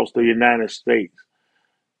across the United States,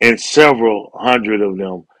 and several hundred of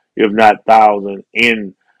them, if not thousands,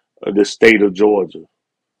 in the state of Georgia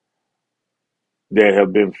that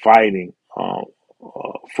have been fighting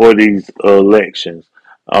for these elections,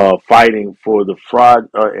 fighting for the fraud,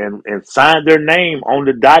 and signed their name on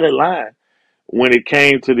the dotted line when it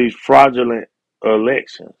came to these fraudulent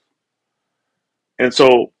elections. And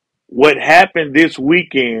so what happened this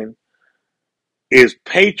weekend is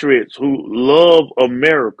patriots who love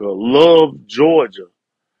America, love Georgia,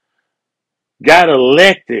 got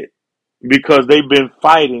elected because they've been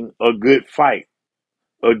fighting a good fight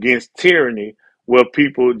against tyranny, where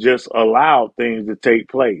people just allowed things to take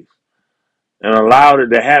place and allowed it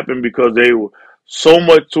to happen because they were so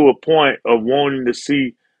much to a point of wanting to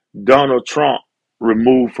see Donald Trump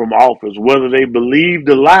removed from office, whether they believed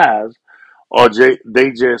the lies or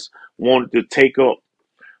they just wanted to take up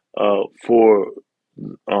for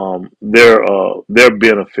their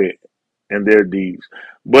benefit and their deeds.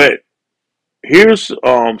 But here's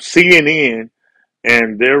CNN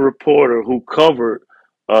and their reporter who covered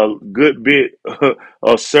a good bit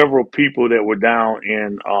of several people that were down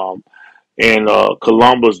in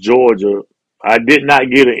Columbus, Georgia. I did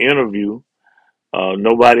not get an interview.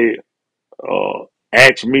 Nobody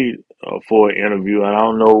asked me for an interview. And I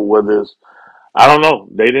don't know whether it's, I don't know.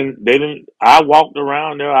 They didn't. I walked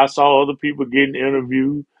around there. I saw other people getting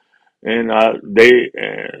interviewed, and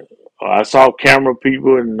I saw camera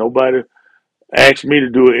people, and nobody asked me to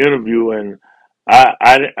do an interview. And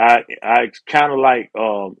I kind of like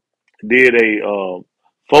did a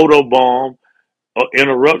photo bomb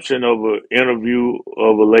interruption of an interview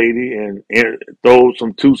of a lady, and throw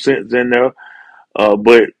some 2 cents in there,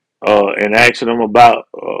 but and asking them about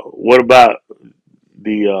what about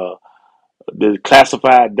the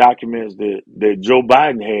classified documents that Joe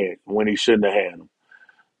Biden had when he shouldn't have had them,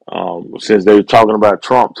 since they were talking about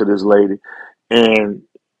Trump to this lady. And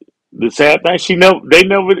the sad thing, she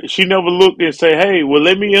never looked and say, "Hey, well,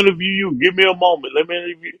 let me interview you. Give me a moment. Let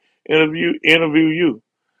me interview you."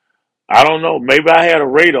 I don't know. Maybe I had a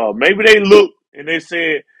radar. Maybe they looked and they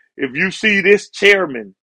said, "If you see this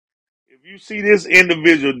chairman, if you see this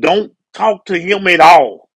individual, don't talk to him at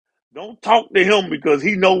all. Don't talk to him because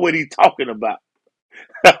he know what he's talking about."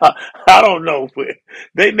 I don't know, but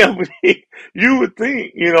they never did. You would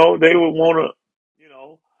think, they would want to,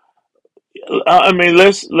 I mean,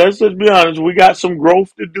 let's just be honest. We got some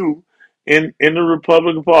growth to do in the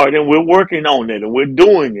Republican Party, and we're working on it, and we're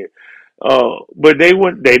doing it. But they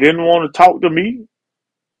didn't want to talk to me.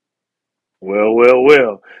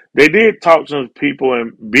 Well. They did talk to some people,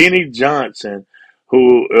 and Benny Johnson,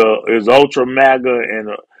 who is ultra MAGA and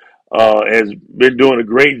has been doing a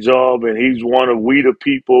great job, and he's one of we the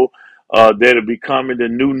people that are becoming the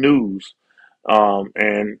new news.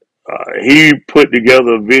 And he put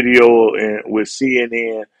together a video with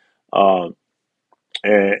CNN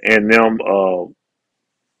and them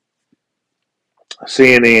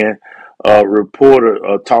CNN reporter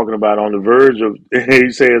talking about on the verge of,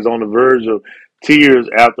 he says, on the verge of tears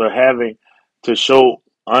after having to show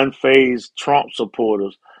unfazed Trump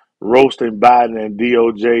supporters roasting Biden and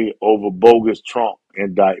DOJ over bogus Trump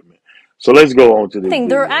indictment. So let's go on to this video.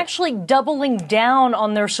 They're actually doubling down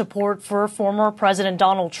on their support for former President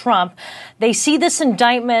Donald Trump. They see this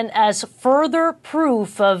indictment as further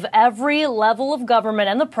proof of every level of government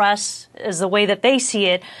and the press, as the way that they see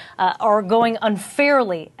it, are going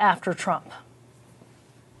unfairly after Trump.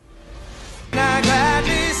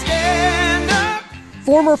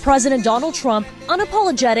 Former President Donald Trump,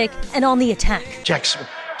 unapologetic and on the attack. Jackson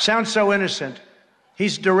sounds so innocent.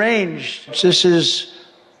 He's deranged. This is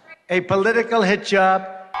a political hit job.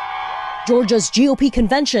 Georgia's GOP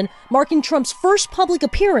convention marking Trump's first public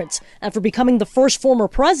appearance after becoming the first former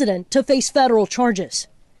president to face federal charges.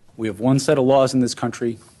 We have one set of laws in this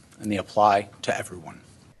country, and they apply to everyone.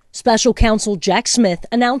 Special counsel Jack Smith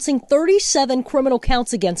announcing 37 criminal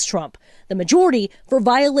counts against Trump, the majority for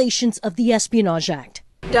violations of the Espionage Act.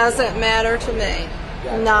 Doesn't matter to me.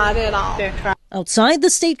 Not at all. Outside the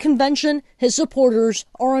state convention, his supporters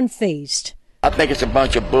are unfazed. I think it's a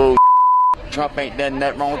bunch of bull. Trump ain't done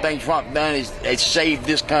nothing wrong. The thing Trump done is saved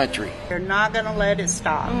this country. They're not going to let it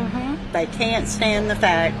stop. They can't stand the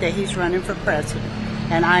fact that he's running for president.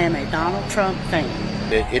 And I am a Donald Trump fan.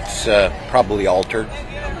 It's probably altered,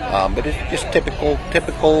 but it's just typical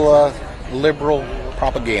liberal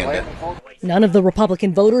propaganda. None of the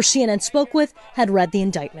Republican voters CNN spoke with had read the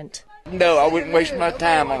indictment. No, I wouldn't waste my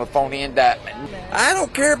time on a phony indictment. I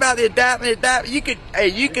don't care about the indictment. You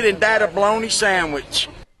could indict a bologna sandwich.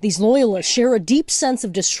 These loyalists share a deep sense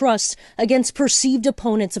of distrust against perceived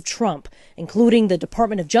opponents of Trump, including the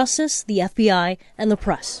Department of Justice, the FBI, and the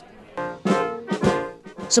press.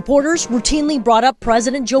 Supporters routinely brought up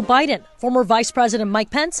President Joe Biden, former Vice President Mike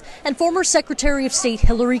Pence, and former Secretary of State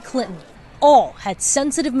Hillary Clinton. All had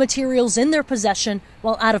sensitive materials in their possession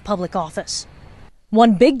while out of public office.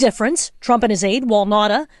 One big difference, Trump and his aide, Wal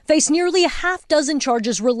Nauta, face nearly a half dozen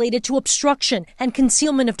charges related to obstruction and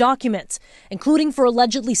concealment of documents, including for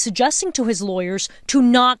allegedly suggesting to his lawyers to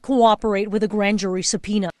not cooperate with a grand jury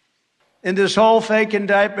subpoena. In this whole fake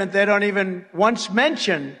indictment, they don't even once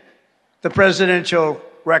mention the Presidential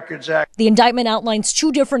Records Act. The indictment outlines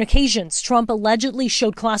 2 different occasions Trump allegedly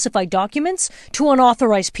showed classified documents to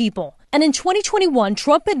unauthorized people. And in 2021,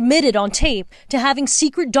 Trump admitted on tape to having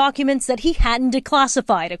secret documents that he hadn't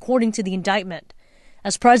declassified, according to the indictment.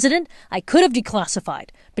 As president, I could have declassified,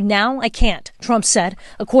 but now I can't, Trump said,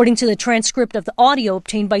 according to the transcript of the audio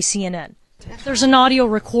obtained by CNN. There's an audio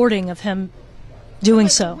recording of him doing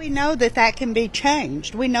so. We know that that can be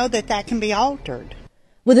changed. We know that that can be altered.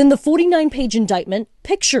 Within the 49-page indictment,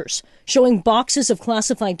 pictures showing boxes of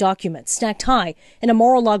classified documents stacked high in a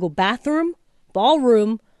Mar-a-Lago bathroom,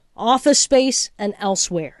 ballroom, office space, and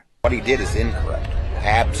elsewhere. What he did is incorrect,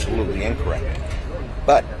 absolutely incorrect.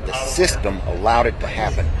 But the system allowed it to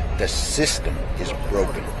happen. The system is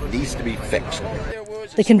broken. It needs to be fixed.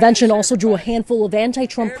 The convention also drew a handful of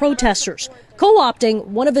anti-Trump protesters, co-opting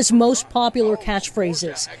one of his most popular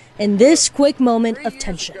catchphrases in this quick moment of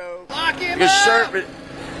tension. Lock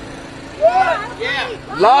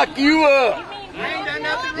you up.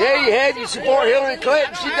 Yeah, you had. You support Hillary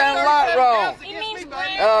Clinton. She done a lot wrong.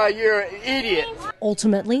 You're an idiot.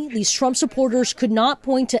 Ultimately, these Trump supporters could not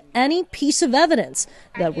point to any piece of evidence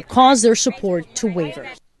that would cause their support to waver.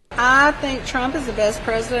 I think Trump is the best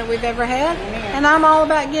president we've ever had, and I'm all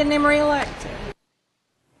about getting him reelected.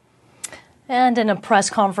 And in a press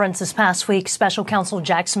conference this past week, Special Counsel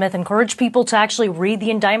Jack Smith encouraged people to actually read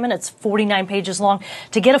the indictment. It's 49 pages long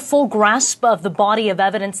to get a full grasp of the body of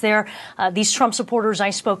evidence there. These Trump supporters I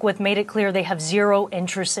spoke with made it clear they have zero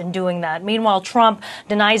interest in doing that. Meanwhile, Trump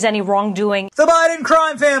denies any wrongdoing. The Biden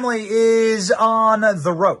crime family is on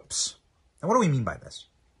the ropes. And what do we mean by this?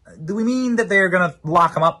 Do we mean that they're going to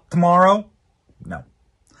lock them up tomorrow? No.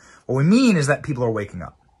 What we mean is that people are waking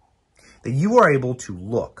up. That you are able to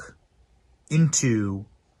look into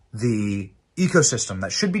the ecosystem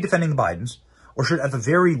that should be defending the Bidens, or should at the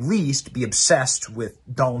very least be obsessed with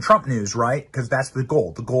Donald Trump news, right? Because that's the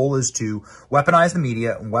goal. The goal is to weaponize the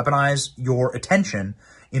media and weaponize your attention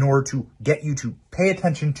in order to get you to pay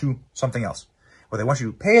attention to something else. What they want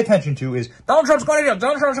you to pay attention to is Donald Trump's going to jail,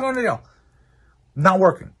 Donald Trump's going to jail. Not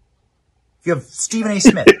working. You have Stephen A.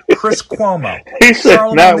 Smith, Chris Cuomo,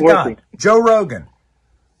 Charlamagne the God, Joe Rogan.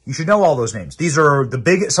 You should know all those names. These are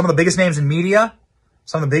some of the biggest names in media,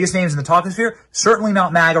 some of the biggest names in the talking sphere. Certainly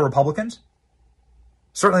not MAGA Republicans.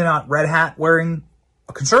 Certainly not red hat wearing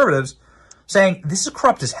conservatives saying this is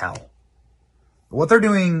corrupt as hell. What they're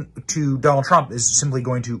doing to Donald Trump is simply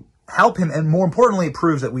going to help him, and more importantly, it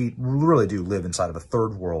proves that we really do live inside of a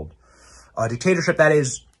third world dictatorship that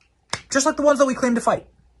is just like the ones that we claim to fight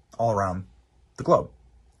all around the globe.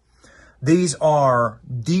 These are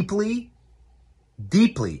deeply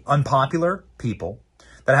unpopular people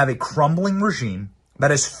that have a crumbling regime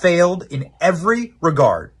that has failed in every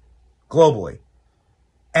regard globally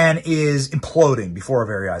and is imploding before our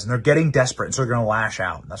very eyes. And they're getting desperate, and so they're going to lash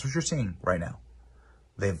out. And that's what you're seeing right now.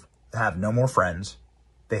 They have no more friends.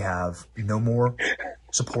 They have no more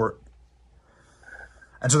support.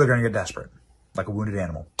 And so they're going to get desperate, like a wounded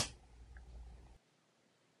animal.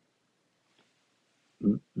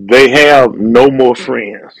 They have no more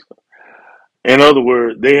friends. In other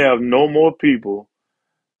words, they have no more people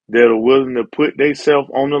that are willing to put themselves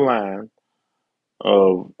on the line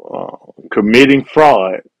of committing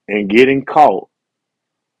fraud and getting caught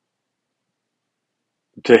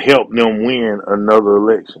to help them win another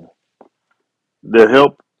election. The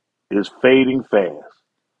help is fading fast,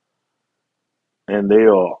 and they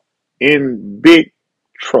are in big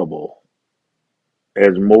trouble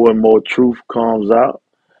as more and more truth comes out.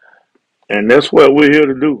 And that's what we're here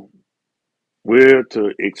to do. We're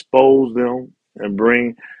to expose them and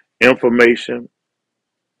bring information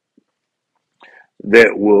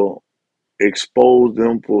that will expose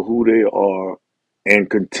them for who they are and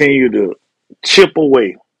continue to chip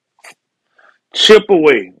away, chip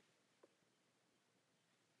away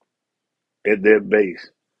at their base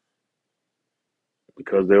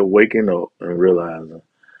because they're waking up and realizing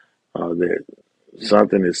that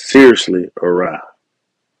something is seriously awry.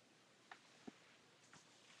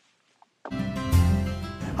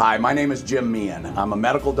 Hi, my name is Jim Meehan. I'm a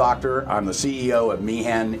medical doctor. I'm the CEO of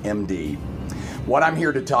Meehan MD. What I'm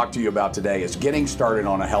here to talk to you about today is getting started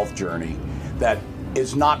on a health journey that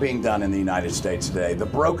is not being done in the United States today. The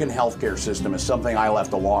broken healthcare system is something I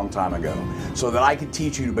left a long time ago so that I could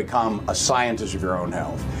teach you to become a scientist of your own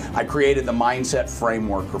health. I created the Mindset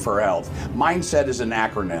Framework for Health. Mindset is an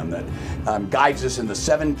acronym that guides us in the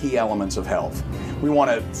 7 key elements of health. We want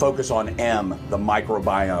to focus on M, the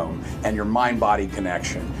microbiome, and your mind-body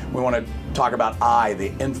connection. We want to talk about I,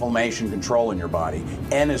 the inflammation control in your body.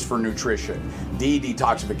 N is for nutrition. D,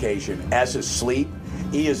 detoxification. S is sleep.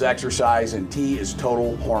 E is exercise, and T is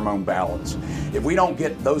total hormone balance. If we don't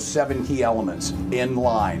get those 7 key elements in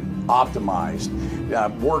line, optimized,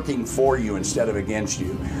 working for you instead of against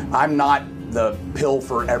you, I'm not the pill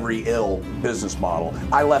for every ill business model.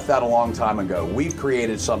 I left that a long time ago. We've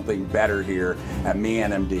created something better here at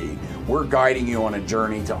Meehan MD. We're guiding you on a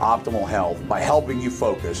journey to optimal health by helping you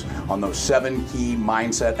focus on those 7 key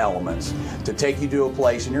mindset elements to take you to a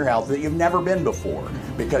place in your health that you've never been before,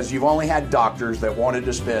 because you've only had doctors that wanted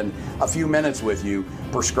to spend a few minutes with you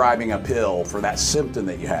prescribing a pill for that symptom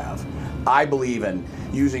that you have. I believe in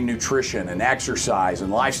using nutrition and exercise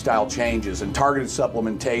and lifestyle changes and targeted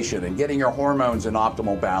supplementation and getting your hormones in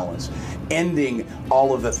optimal balance, ending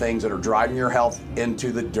all of the things that are driving your health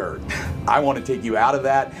into the dirt. I want to take you out of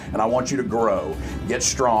that, and I want you to grow, get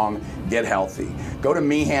strong, get healthy. Go to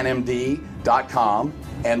meehanmd.com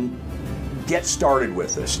and get started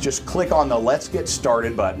with this. Just click on the Let's Get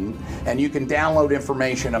Started button, and you can download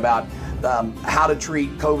information about how to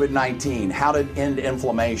treat COVID-19, how to end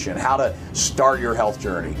inflammation, how to start your health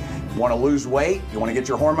journey. You want to lose weight? You want to get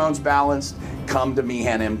your hormones balanced? Come to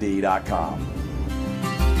meehanmd.com.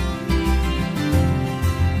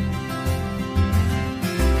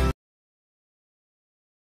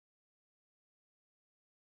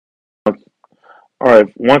 All right,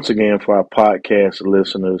 once again, for our podcast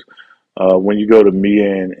listeners, when you go to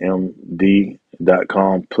meehanmd.com,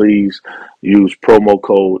 please use promo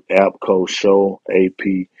code APCO SHOW,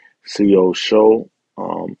 APCO SHOW.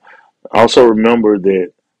 Also remember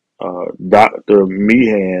that Dr.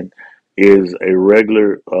 Meehan is a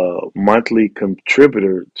regular monthly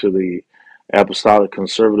contributor to the Apostolic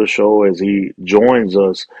Conservative Show, as he joins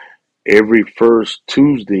us every first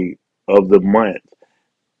Tuesday of the month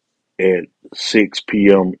at 6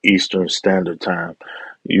 p.m. Eastern Standard Time.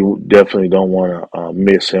 You definitely don't want to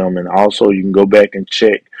miss him. And also, you can go back and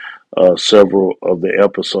check several of the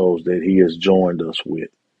episodes that he has joined us with.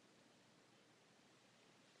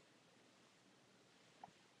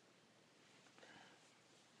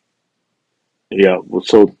 Yeah, well,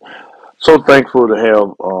 so thankful to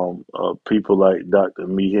have people like Dr.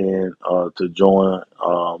 Meehan to join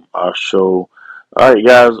our show. All right,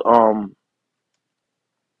 guys.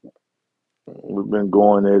 We've been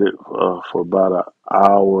going at it for about an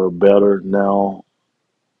hour or better now.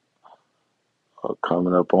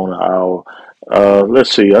 Coming up on an hour.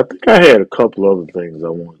 Let's see. I think I had a couple other things I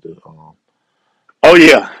wanted to. Oh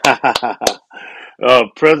yeah,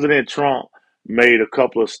 President Trump made a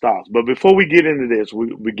couple of stops. But before we get into this,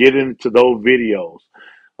 we get into those videos.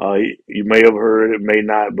 You may have heard it, may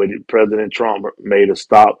not, but President Trump made a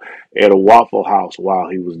stop at a Waffle House while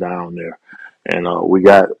he was down there, and we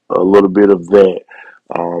got a little bit of that,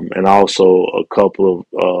 and also a couple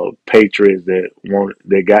of patriots that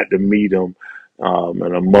got to meet him,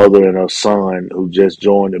 and a mother and a son who just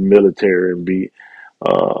joined the military and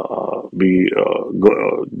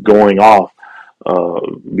going off,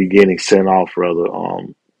 beginning sent off rather,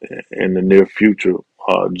 in the near future,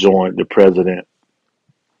 joined the president.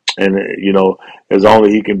 And as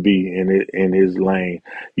only he can be in his lane.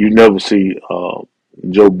 You never see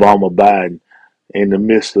Joe Biden in the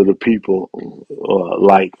midst of the people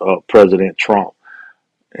like President Trump,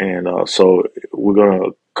 and so we're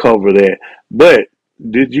gonna cover that. But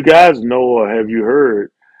did you guys know, or have you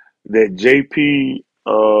heard that JP?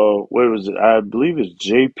 What was it? I believe it's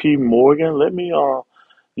JP Morgan.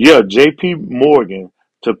 JP Morgan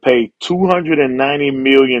to pay $290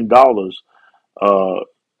 million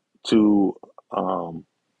to um,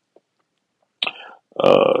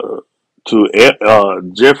 uh,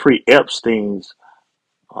 Jeffrey Epstein's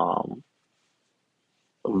um,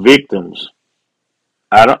 victims,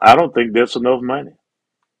 I don't think that's enough money.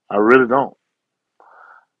 I really don't.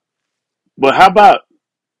 But how about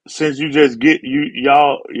since you just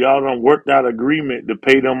y'all done worked out agreement to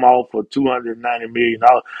pay them off for $290 million?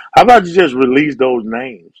 How about you just release those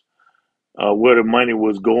names, where the money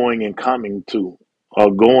was going and coming to,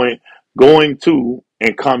 or going to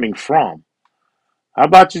and coming from? How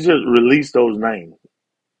about you just release those names?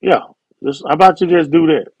 Yeah, how about you just do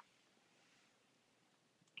that?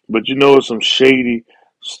 But you know, some shady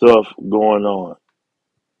stuff going on.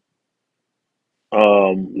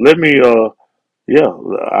 Let me. Yeah,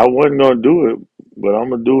 I wasn't gonna do it, but I'm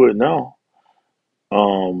gonna do it now.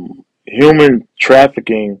 Human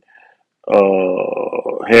trafficking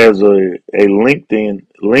has a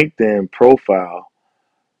LinkedIn profile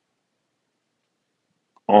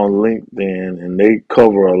on LinkedIn, and they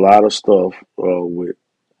cover a lot of stuff with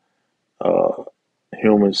uh,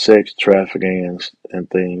 human sex trafficking and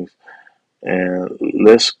things. And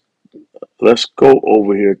let's go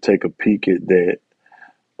over here, take a peek at that,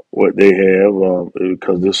 what they have,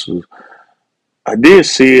 because this is, I did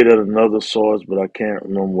see it at another source, but I can't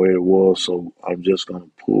remember where it was, so I'm just going to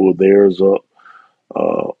pull theirs up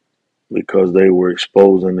because they were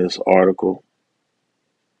exposing this article.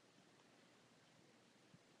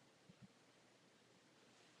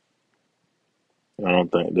 I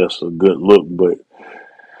don't think that's a good look, but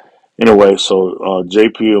anyway, so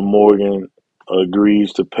JP Morgan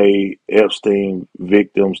agrees to pay Epstein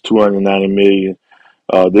victims $290 million.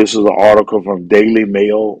 This is an article from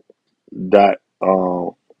dailymail.co.uk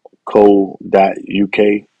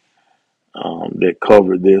that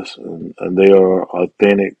covered this, and they are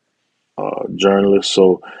authentic journalists.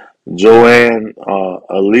 So Joanne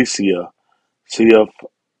Alicia,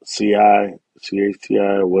 CFCI,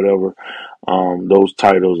 CHTI, or whatever those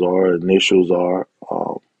titles are, initials are,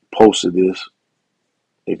 posted this,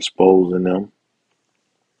 exposing them.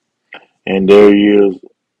 And there he is,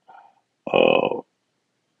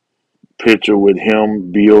 picture with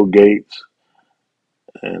him, Bill Gates,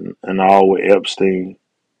 and all with Epstein.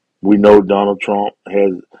 We know Donald Trump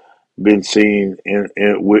has been seen in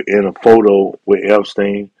a photo with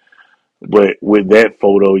Epstein, but with that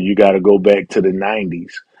photo, you got to go back to the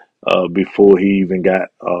 '90s before he even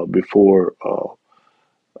got before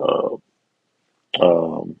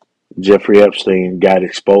Jeffrey Epstein got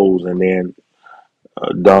exposed, and then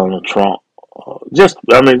Donald Trump. To just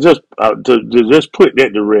put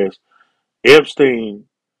that to rest. Epstein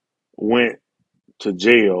went to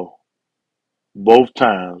jail both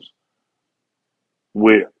times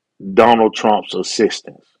with Donald Trump's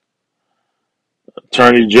assistance.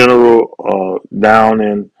 Attorney General down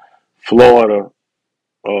in Florida,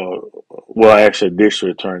 well, actually,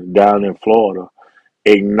 District Attorney down in Florida,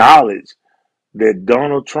 acknowledged that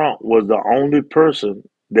Donald Trump was the only person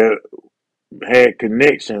that had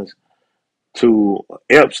connections to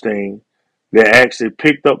Epstein that actually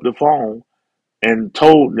picked up the phone and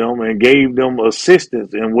told them and gave them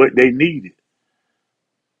assistance in what they needed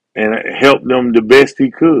and helped them the best he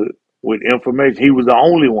could with information. He was the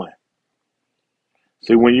only one.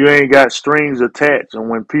 See, when you ain't got strings attached and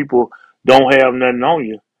when people don't have nothing on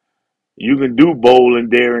you, you can do bold and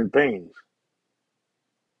daring things.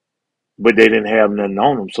 But they didn't have nothing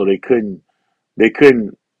on them, so they couldn't get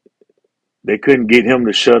him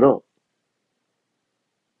to shut up.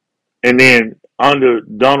 And then under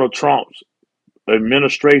Donald Trump's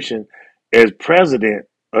administration as president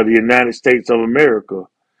of the United States of America,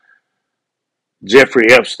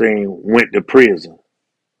 Jeffrey Epstein went to prison.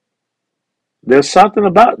 There's something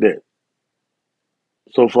about that.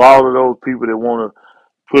 So for all of those people that want to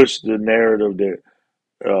push the narrative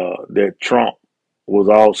that Trump was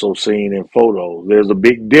also seen in photos, there's a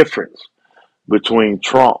big difference between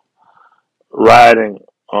Trump riding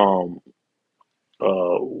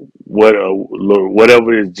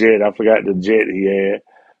whatever his jet, I forgot the jet he had,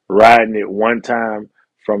 riding it one time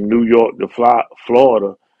from New York to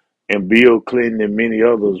Florida, and Bill Clinton and many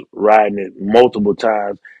others riding it multiple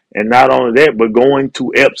times. And not only that, but going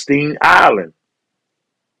to Epstein Island.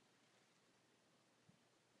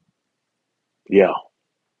 Yeah.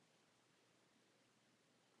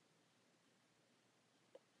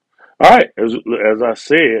 All right. As I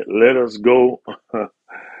said, let us go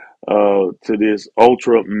to this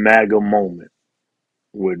ultra MAGA moment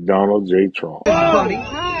with Donald J. Trump. Buddy,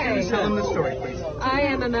 hi. can you tell them the story, please? I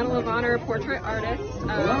am a Medal of Honor portrait artist.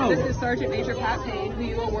 This is Sergeant Major Pat Payne, who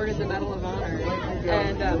you awarded the Medal of Honor.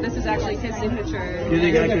 And this is actually his signature. Do you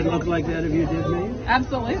think I could look like that if you did me?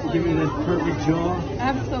 Absolutely. Give me that perfect jaw?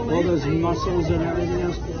 Absolutely. All those muscles and everything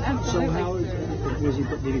else? Absolutely. So how is that? Did he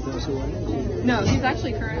pass away? No, he's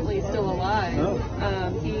actually currently still alive. Oh.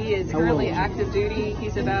 He is How currently old? active duty.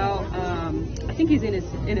 He's about, I think he's in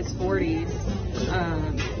his 40s.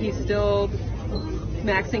 He's still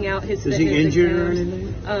maxing out his Is fitness he injured or exams.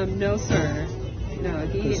 anything? No, sir. No,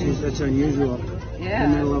 That's unusual. Yeah,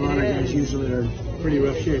 The Medal of Honor it guys is. usually are in pretty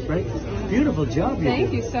rough shape, right? Beautiful job you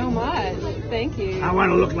Thank did. you so much. Thank you. I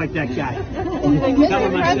want to look like that guy. Mr. Tell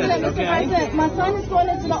him I said it, President, Mr. okay? President, my son is going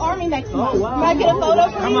into the Army next month. Oh, wow. Can I get a photo,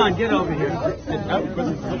 please? Come on, get over here.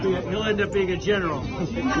 He'll end up being a general. Go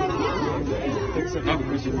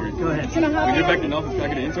ahead. Can I have Get back to office, can I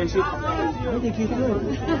get an internship? I think you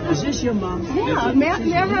could. Is this your mom? Yeah, may I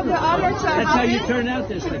have the honor to That's how you turn out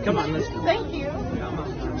this way. Come on, let's go. Thank you.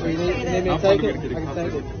 Maybe I'll take it. I can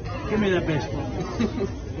take it. Give me that baseball.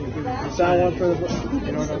 Sign one for the.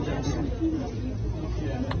 You know what I'm saying?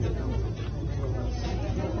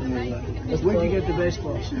 Where'd you get the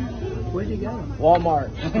baseballs? Where'd you get them? Walmart.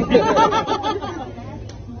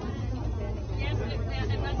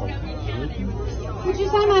 Would you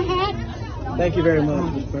sign my hat? Thank you very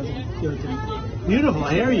much, Mr. President. Beautiful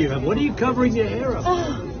hair you have. What are you covering your hair up?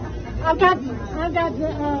 I've got the,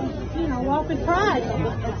 walk with pride.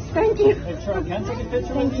 Thank you. Can I take a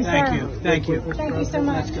picture? Thank you, sir. Thank you. Thank you. Thank you so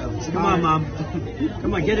much. Let's go. Come on, Mom.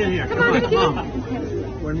 Come on, get in here. Come on, Mom.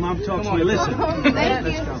 When Mom talks, we listen. Thank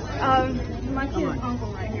Let's you. go. My kid's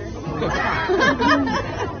uncle right here.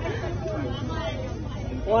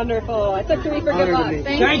 Wonderful. I took 3 for good luck.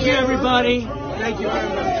 Thank you, everybody. Thank you very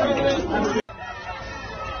much.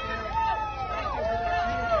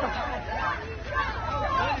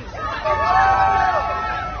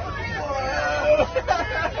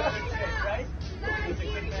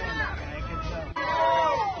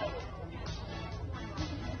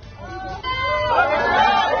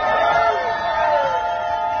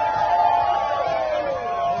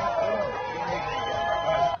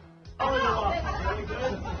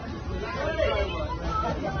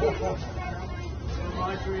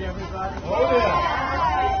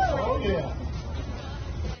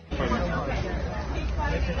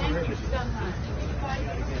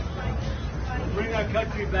 Bring our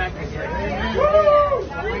country back again.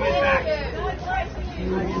 Bring it back.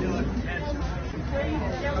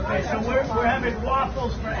 Okay, so we're having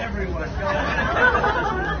waffles for everyone.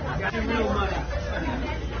 Got real money.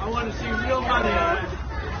 I want to see real money.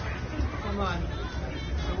 Come on.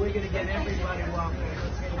 So we're going to get everybody waffles.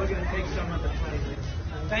 We're going to take some of the flavor.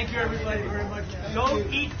 Thank you, everybody, very much. Don't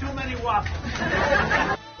eat too many waffles.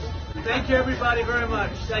 Thank you, everybody, very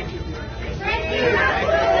much. Thank you. Thank you.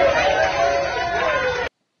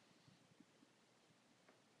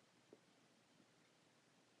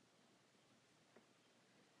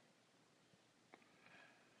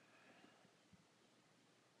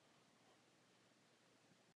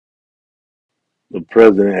 The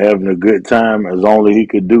president having a good time as only he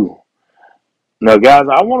could do. Now, guys,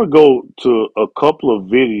 I want to go to a couple of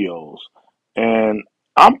videos, and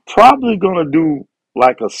I'm probably going to do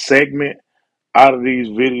like a segment out of these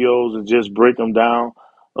videos and just break them down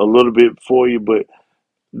a little bit for you. But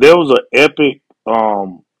there was an epic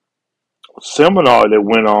seminar that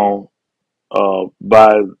went on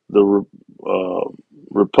by the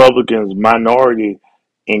Republicans' minority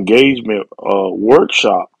engagement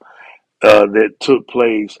workshop that took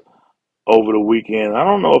place over the weekend. I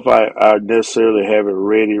don't know if I necessarily have it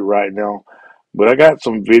ready right now, but I got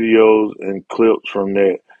some videos and clips from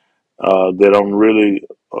that that I'm really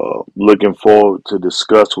looking forward to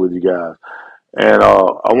discuss with you guys. And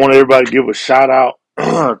I want everybody to give a shout out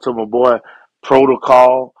to my boy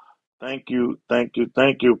Protocol. Thank you,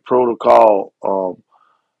 Protocol, for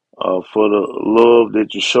the love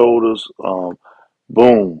that you showed us.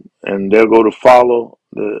 Boom, and there go to follow.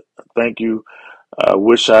 Thank you. I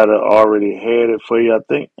wish I'd have already had it for you. I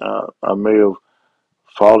think I may have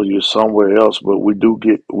followed you somewhere else, but we did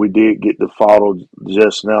get the follow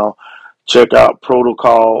just now. Check out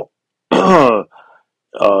Protocol.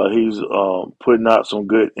 He's putting out some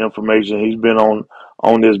good information. He's been on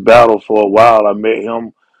this battle for a while. I met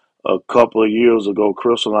him a couple of years ago.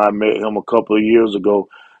 Crystal and I met him a couple of years ago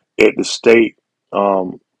at the state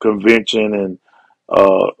convention, and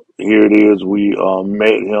here it is. We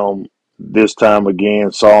met him this time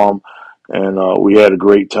again, saw him, and we had a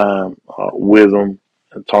great time with him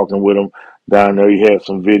and talking with him down there. He had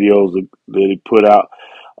some videos that he put out.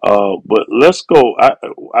 But let's go.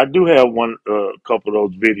 I do have one couple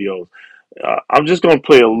of those videos. I'm just going to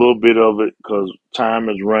play a little bit of it because time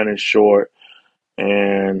is running short,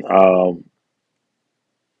 and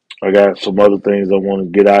I got some other things I want to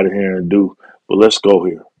get out of here and do. But let's go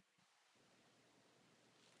here.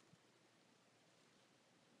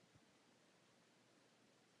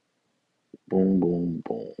 Boom, boom,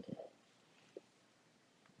 boom. Good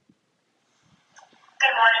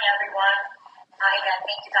morning, everyone. Again,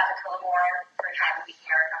 thank you, Dr. Killamore, for having me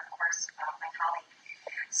here, and of course, my colleague.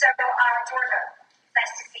 So, Georgia,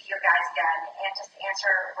 nice to see you guys again. And just to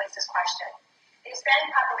answer Lisa's question, the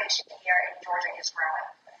Hispanic population here in Georgia is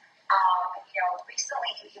growing. Recently,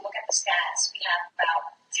 if you look at the stats, we have about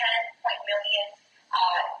 10 million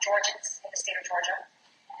Georgians in the state of Georgia.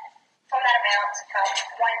 From that amount,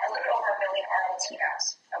 a little over 1 million are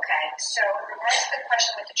Latinos. Okay, so in regards to the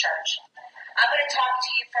question with the church, I'm going to talk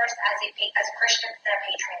to you first as a Christian and a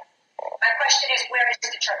patriot. My question is, where is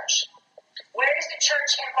the church? Where is the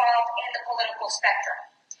church involved in the political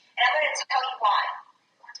spectrum? And I'm going to tell you why.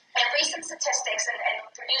 In recent statistics and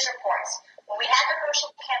news reports, when we had the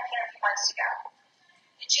virtual campaign a few months ago,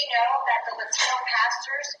 did you know that the Latino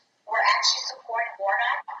pastors were actually supporting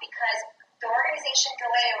Warnock? Because the organization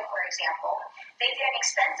Galeo, for example, they did an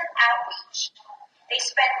extensive outreach. They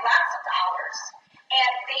spent lots of dollars,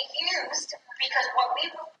 and they used, because what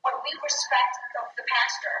we respect the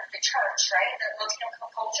pastor, the church, right, the Latino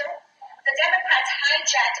culture, the Democrats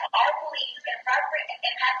hijacked our belief and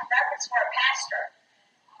had reverence for a pastor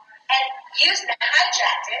and used and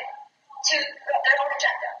hijacked it to their own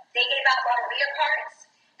agenda. They gave out lotteria cards.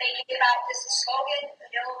 They gave out this slogan, the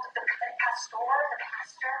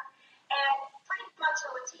pastor, and pretty much the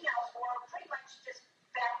Latinos were pretty much just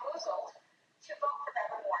bamboozled to vote for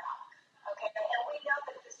Beto Warnock. Okay, and we know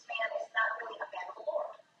that this man is not really a man of the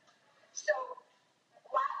Lord. So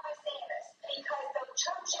why am I saying this? Because the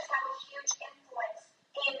churches have a huge influence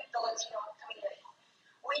in the Latino community.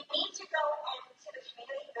 We need to go into the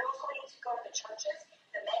community. We also need to go to the churches,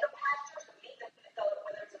 the mega pastors,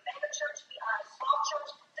 whether it's a mega church, a small church,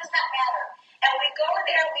 does not matter. And we go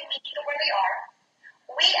there, we meet them where they are.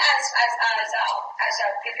 We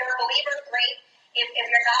if you're a believer, great. If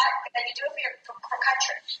you're not, then you do it for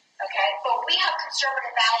country, okay? But we have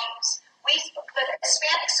conservative values. The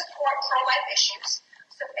Hispanics support pro-life issues.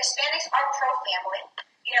 So Hispanics are pro-family,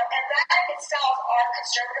 and that itself are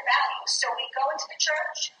conservative values. So we go into the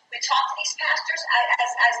church, we talk to these pastors.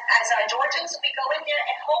 As Georgians, we go in there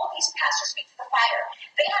and hold these pastors' feet to the fire.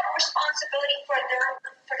 They have a responsibility for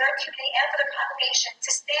their community and for their congregation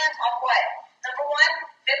to stand on what? Number one,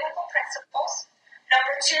 biblical principles.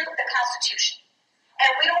 Number two, the Constitution.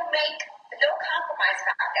 And we don't make no compromise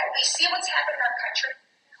about that. We see what's happening in our country.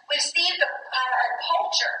 We see our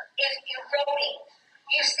culture is eroding.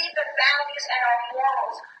 You see the values and our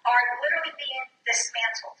morals are literally being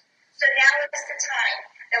dismantled. So now is the time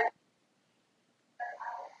that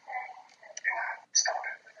stop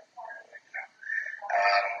it.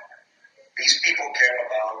 These people care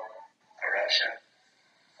about corruption,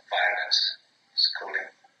 violence, schooling,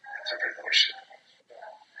 entrepreneurship.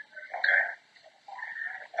 Okay?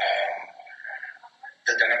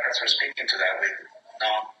 The Democrats are speaking to that with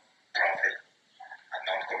non-profit and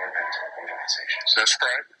non-governmental organizations. That's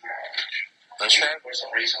right. That's right. For some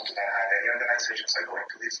reason, we don't have any organizations that go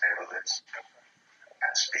into these neighborhoods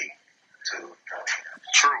and speak to Latinos.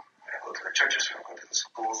 True. We don't go to the churches, we don't go to the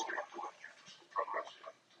schools, we don't do any programs, we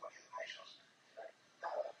don't do any donations.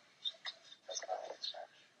 That's not in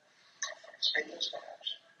Spanish. Speak in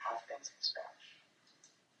Spanish. Have things in Spanish.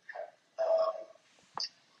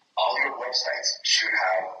 All your websites should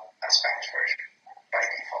have a Spanish version by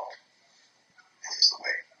default. This is the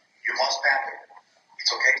way. You must pander.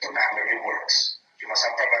 It's okay to pander, it works. You must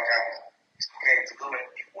have propaganda. It's okay to do it,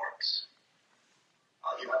 it works.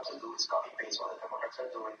 All you have to do is copy paste what the Democrats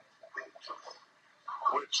are doing with truth.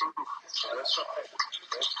 With truth. That's right.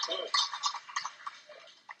 That's good.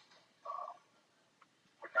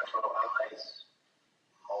 We're natural allies.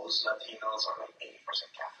 Most Latinos are like 80%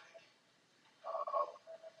 Catholic.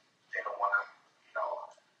 They don't want to,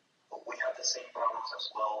 but we have the same problems as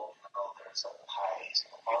well. There's a high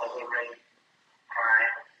fatherhood rate,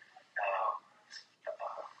 crime,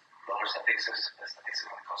 lower statistics when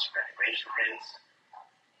it comes to graduation rates.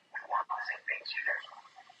 We want the same things you guys want.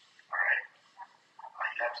 All right? All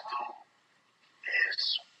you have to do is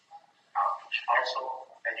also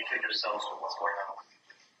educate yourselves on what's going on with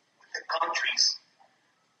the country's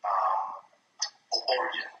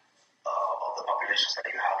origin of the populations that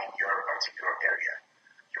you have in your particular area.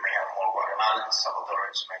 You may have more Guatemalans,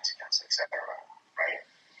 Salvadorans, Mexicans, etc. Right?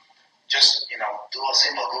 Just do a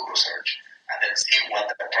simple Google search and then see what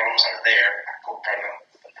the problems are there and compare them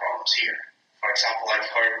with the problems here. For example, I've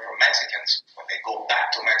heard from Mexicans when they go back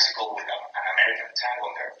to Mexico with an American tango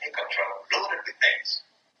on their pickup truck loaded with things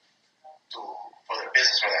for their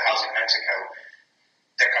business or their house in Mexico.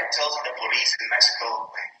 The cartels and the police in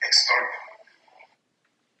Mexico extort them.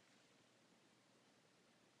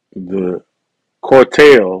 the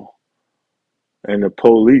cartel and the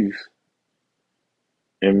police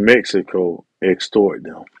in Mexico extort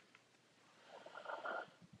them.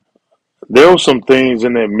 There were some things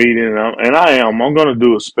in that meeting, I'm going to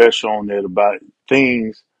do a special on that about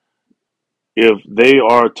things if they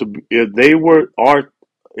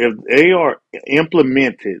are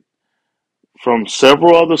implemented from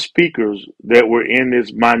several other speakers that were in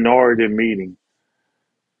this minority meeting,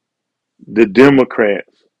 the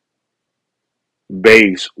Democrats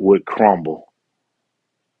base would crumble.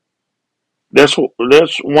 That's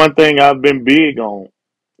one thing I've been big on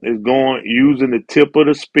is using the tip of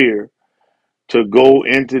the spear to go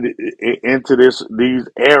into these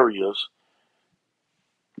areas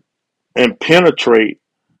and penetrate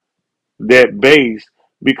that base,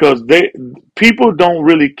 because people don't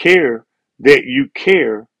really care that you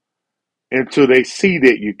care until they see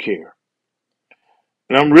that you care.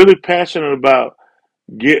 And I'm really passionate about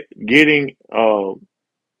getting out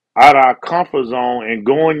of our comfort zone and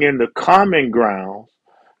going into common grounds,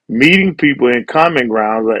 meeting people in common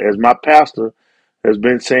grounds, as my pastor has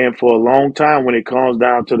been saying for a long time when it comes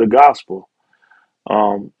down to the gospel.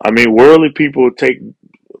 Worldly people take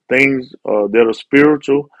things that are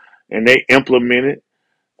spiritual and they implement it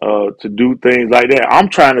to do things like that. I'm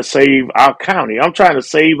trying to save our county. I'm trying to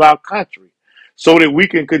save our country so that we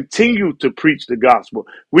can continue to preach the gospel.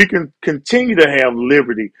 We can continue to have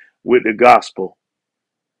liberty with the gospel.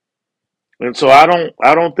 And so I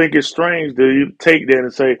don't think it's strange that you take that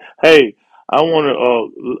and say, "Hey, I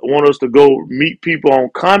want us to go meet people on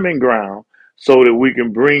common ground so that we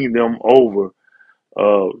can bring them over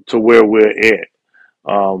to where we're at."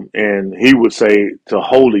 And he would say to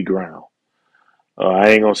holy ground. I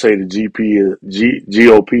ain't gonna say the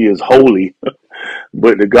GOP is holy,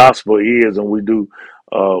 but the gospel is, and we do.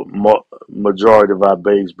 Majority of our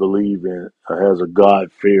base believe in has a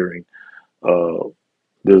God fearing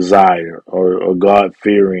desire or a God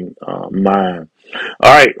fearing mind.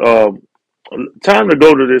 All right, time to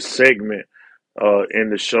go to this segment in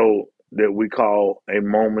the show that we call A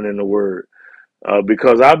Moment in the Word,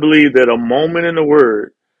 because I believe that a moment in the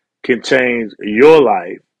Word can change your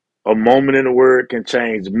life, a moment in the Word can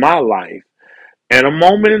change my life, and a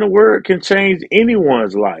moment in the Word can change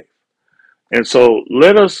anyone's life. And so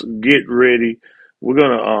let us get ready. We're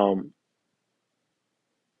gonna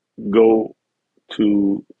go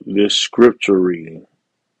to this scripture reading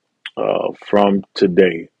from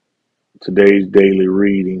today's daily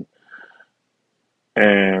reading.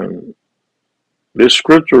 And this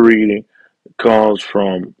scripture reading comes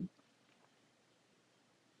from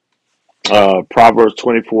Proverbs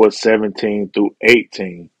 24:17 through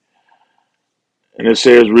 18. And it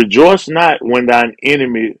says, "Rejoice not when thine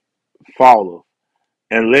enemy falleth,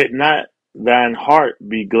 and let not thine heart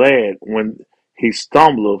be glad when he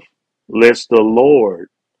stumbleth, lest the Lord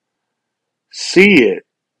see it,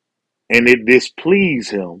 and it displease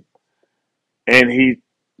him, and he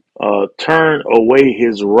turn away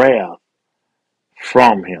his wrath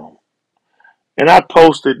from him." And I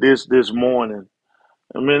posted this morning.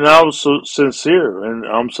 I was so sincere, and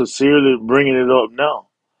I'm sincerely bringing it up now.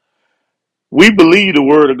 We believe the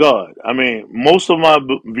word of God. Most of my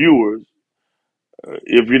viewers,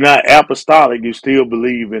 if you're not apostolic, you still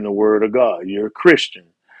believe in the word of God. You're a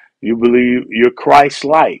Christian. You believe you're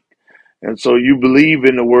Christ-like. And so you believe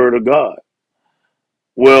in the word of God.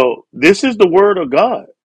 Well, this is the word of God.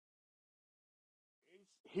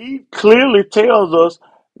 He clearly tells us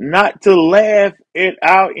not to laugh at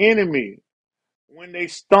our enemy when they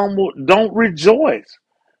stumble. Don't rejoice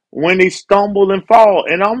when they stumble and fall.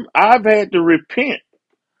 And I've had to repent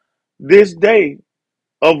this day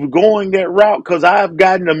of going that route, because I've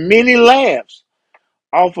gotten a many laughs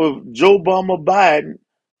off of Joe Biden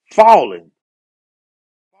falling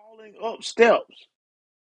up steps,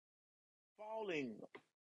 falling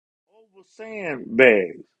over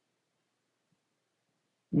sandbags.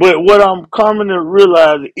 But what I'm coming to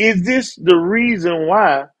realize is this the reason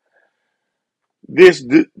why this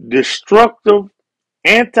destructive,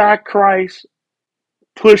 antichrist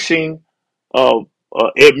pushing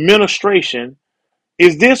administration,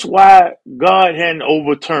 is this why God hadn't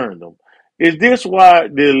overturned them? Is this why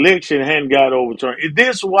the election hadn't got overturned? Is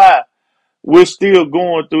this why we're still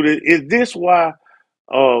going through this? Is this why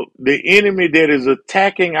the enemy that is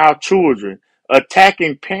attacking our children,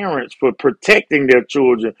 attacking parents for protecting their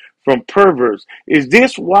children from perverts, is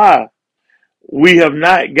this why we have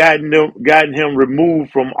not gotten him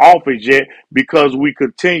removed from office yet? Because we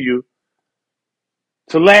continue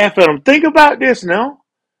to laugh at him. Think about this now.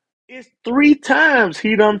 It's 3 times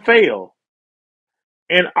he done failed.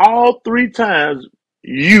 And all 3 times,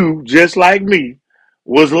 you, just like me,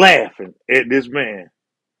 was laughing at this man.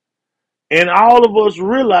 And all of us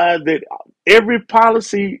realize that every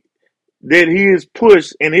policy that he has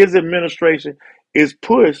pushed in his administration is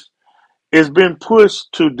been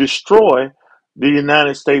pushed to destroy the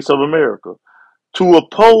United States of America, to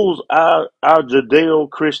oppose our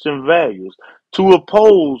Judeo-Christian values, to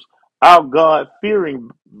oppose our God-fearing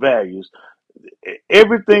values.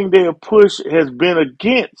 Everything they have pushed has been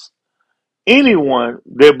against anyone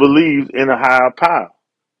that believes in a higher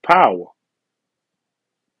power.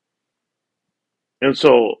 And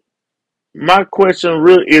so my question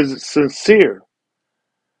really is sincere.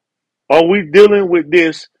 Are we dealing with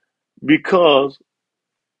this because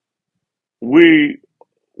we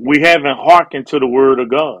haven't hearkened to the word of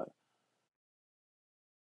God?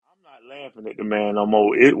 I'm not laughing at the man no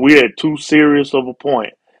more. We're at too serious of a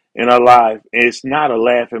point in our life, and it's not a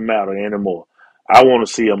laughing matter anymore. I want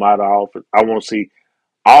to see them out of office. I want to see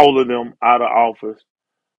all of them out of office.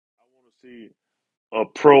 I want to see a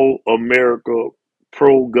pro-America,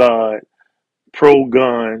 pro-God,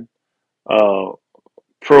 pro-gun,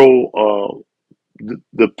 pro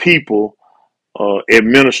the people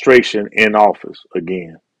administration in office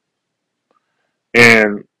again.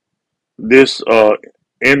 And this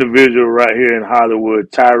individual right here in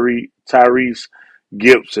Hollywood, Tyrese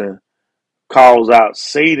Gibson, calls out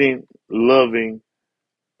Satan loving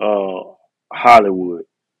Hollywood.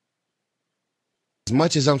 As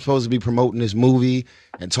much as I'm supposed to be promoting this movie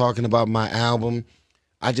and talking about my album,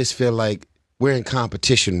 I just feel like we're in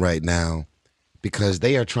competition right now because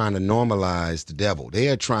they are trying to normalize the devil. They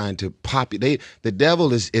are trying to the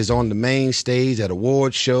devil is on the main stage at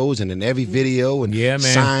award shows and in every video and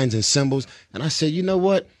signs and symbols. And I said, you know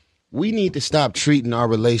what? We need to stop treating our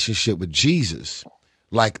relationship with Jesus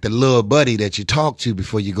like the little buddy that you talk to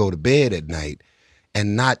before you go to bed at night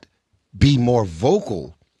and not be more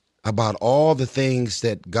vocal about all the things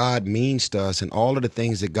that God means to us and all of the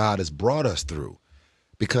things that God has brought us through.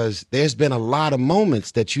 Because there's been a lot of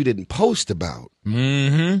moments that you didn't post about.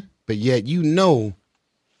 Mm-hmm. But yet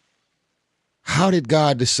how did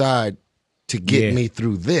God decide to get me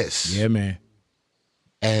through this? Yeah, man.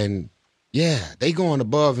 And they going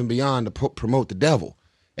above and beyond to promote the devil.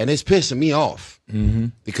 And it's pissing me off. Mm-hmm.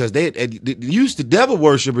 Because the devil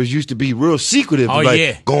worshipers used to be real secretive.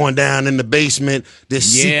 Going down in the basement, this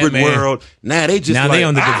secret world. Now they just they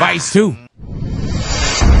on the device too.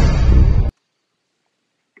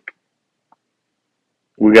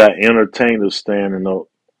 We got entertainers standing up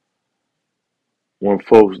when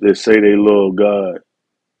folks that say they love God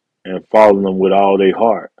and follow them with all their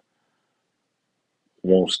heart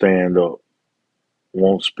won't stand up,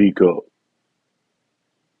 won't speak up.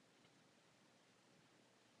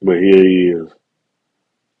 But here he is.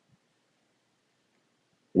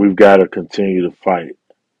 We've got to continue to fight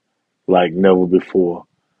like never before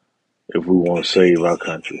if we want to save our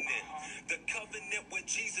country.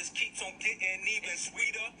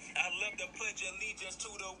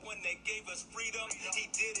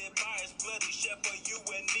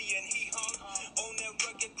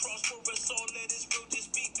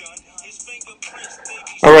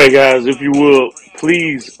 All right, guys, if you will,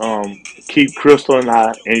 please keep Crystal and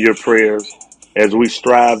I in your prayers as we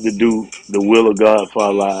strive to do the will of God for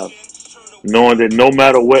our lives, knowing that no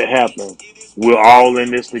matter what happens, we're all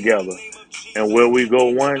in this together. And where we go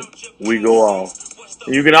one, we go all.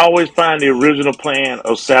 And you can always find the original plan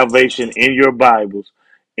of salvation in your Bibles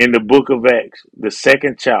in the book of Acts, the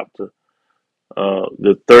 2nd chapter,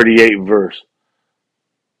 the 38th verse.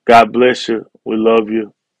 God bless you. We love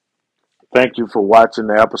you. Thank you for watching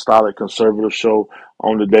the Apostolic Conservative Show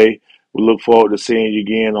on today. We look forward to seeing you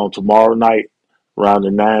again on tomorrow night around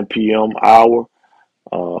the 9 p.m. hour,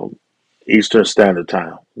 Eastern Standard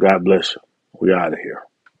Time. God bless you. We out of here.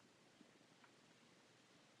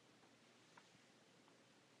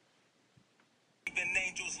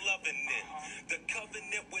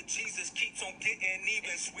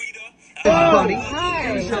 Buddy.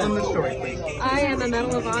 Hi. Tell them the story, please. I am a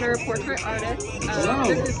Medal of Honor portrait artist.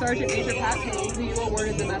 This is Sergeant Major Pat Payne, who you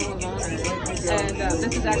awarded the Medal of Honor. And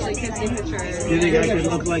this is actually his signature. Do you think I could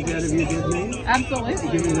look like that if you did me? Absolutely.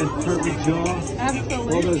 Give me that perfect jaw.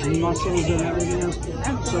 Absolutely. All those muscles and everything else.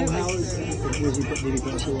 Absolutely. So how is did he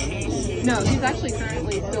pass away? No, he's actually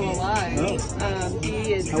currently still alive. Oh.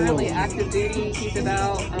 He is currently active duty. He's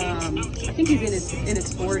about, I think he's in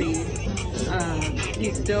his 40s.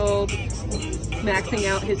 He's still maxing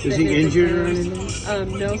out his fitness. Is he injured or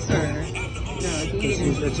anything? No, sir.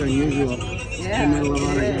 That's unusual. Yeah. The Medal of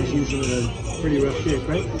Honor guys usually are pretty rough shape,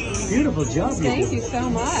 right? Beautiful job. Thank you so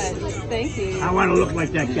much. Thank you. I want to look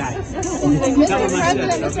like that guy. Mr. Tell him I said it,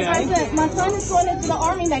 Mr. okay? President, my son is going into the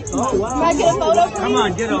Army next month. Oh, wow. Can I get a photo for Come you?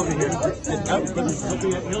 on, get over here.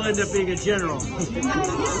 He'll end up being a general. Go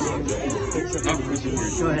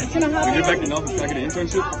ahead. Can I have Get back to Nelson so I get an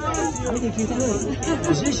internship? I think you could.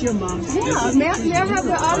 Is this your mom? Yeah, may I have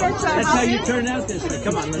the honor to... That's how you turn out this way.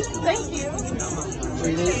 Come on, let's go. Thank you.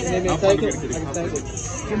 Give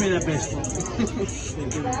me that baseball.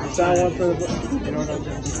 Sign one for the...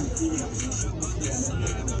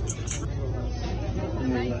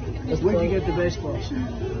 Where'd you get the baseballs?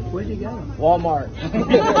 Where'd you get them? Walmart.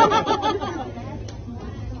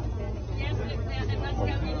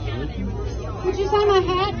 Would you sign my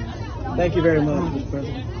hat? Thank you very much, Mr.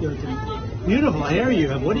 President. Beautiful hair you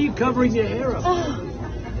have. What are you covering your hair up?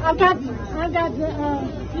 I've got the,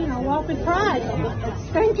 walk with pride.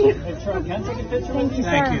 Thank you. Can I take a picture? Thank you, sir.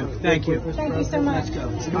 Thank you. Thank you. Thank you so much.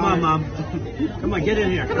 Let's go. Come on, Mom. Come on, get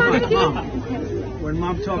in here. Come on, Mom. When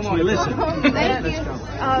Mom talks to you, listen. Thank you. Let's go.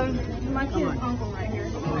 My kid's uncle right here.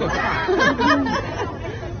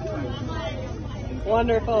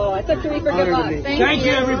 Wonderful. I took 3 for good luck. Thank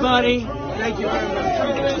you, everybody. Thank you very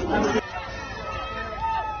much.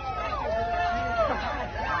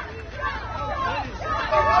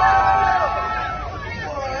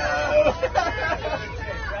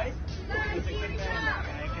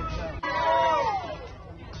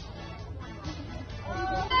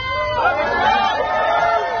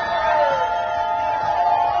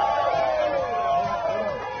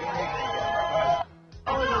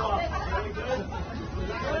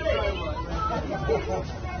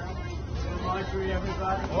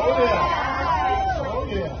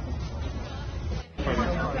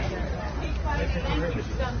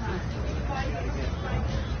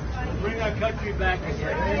 Bring our country back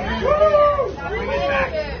again. Bring it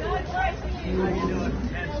back.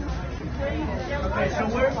 Okay, so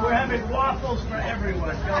we're having waffles for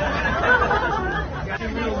everyone. Got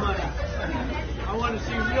real money. I want to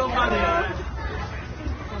see real money.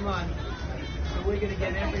 Come on. So we're going to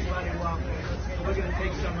get everybody waffles. So we're going to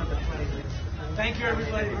take some of the plate. Thank you,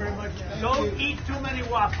 everybody, very much. Don't eat too many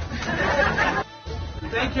waffles.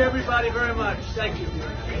 Thank you, everybody, very much. Thank you.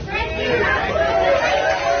 Thank you.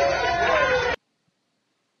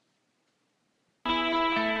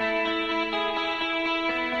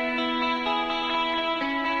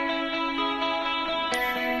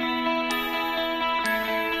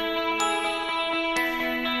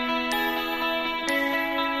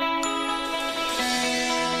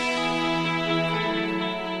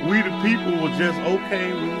 We the people were just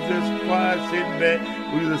okay. We was just quiet, sitting back.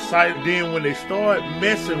 We was excited. Then when they started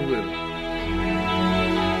messing with us,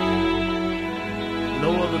 no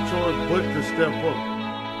other choice but to step up.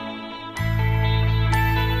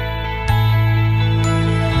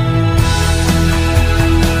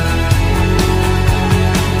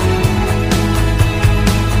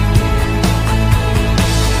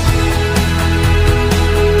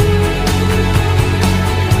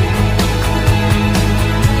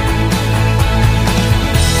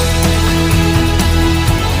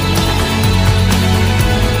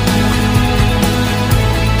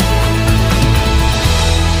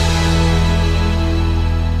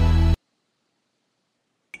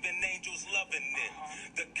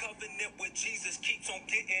 The covenant with Jesus keeps on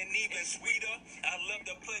getting even sweeter. I love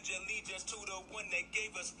to pledge allegiance to the one that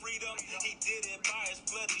gave us freedom. He did it by his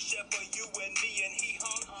blood, he shed for you and me, and he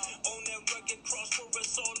hung on that rugged cross for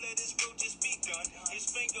us all. Let his will just be done.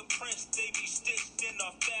 His fingerprints, they be stitched in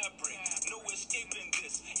our fabric. No escaping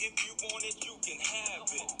this. If you want it, you can have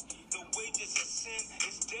it. The wages of sin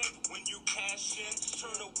is death when you cash in.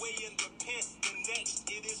 Turn away and repent. The next,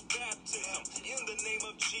 it is baptism. In the name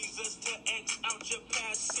of Jesus, to X out your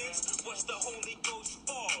past sins. Watch the Holy Ghost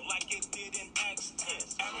fall like it did in Acts 10.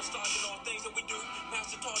 After starting all things that we do,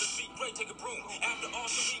 Pastor taught us be great, take a broom. After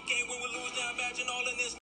awesome weekend when we lose, now imagine all in this.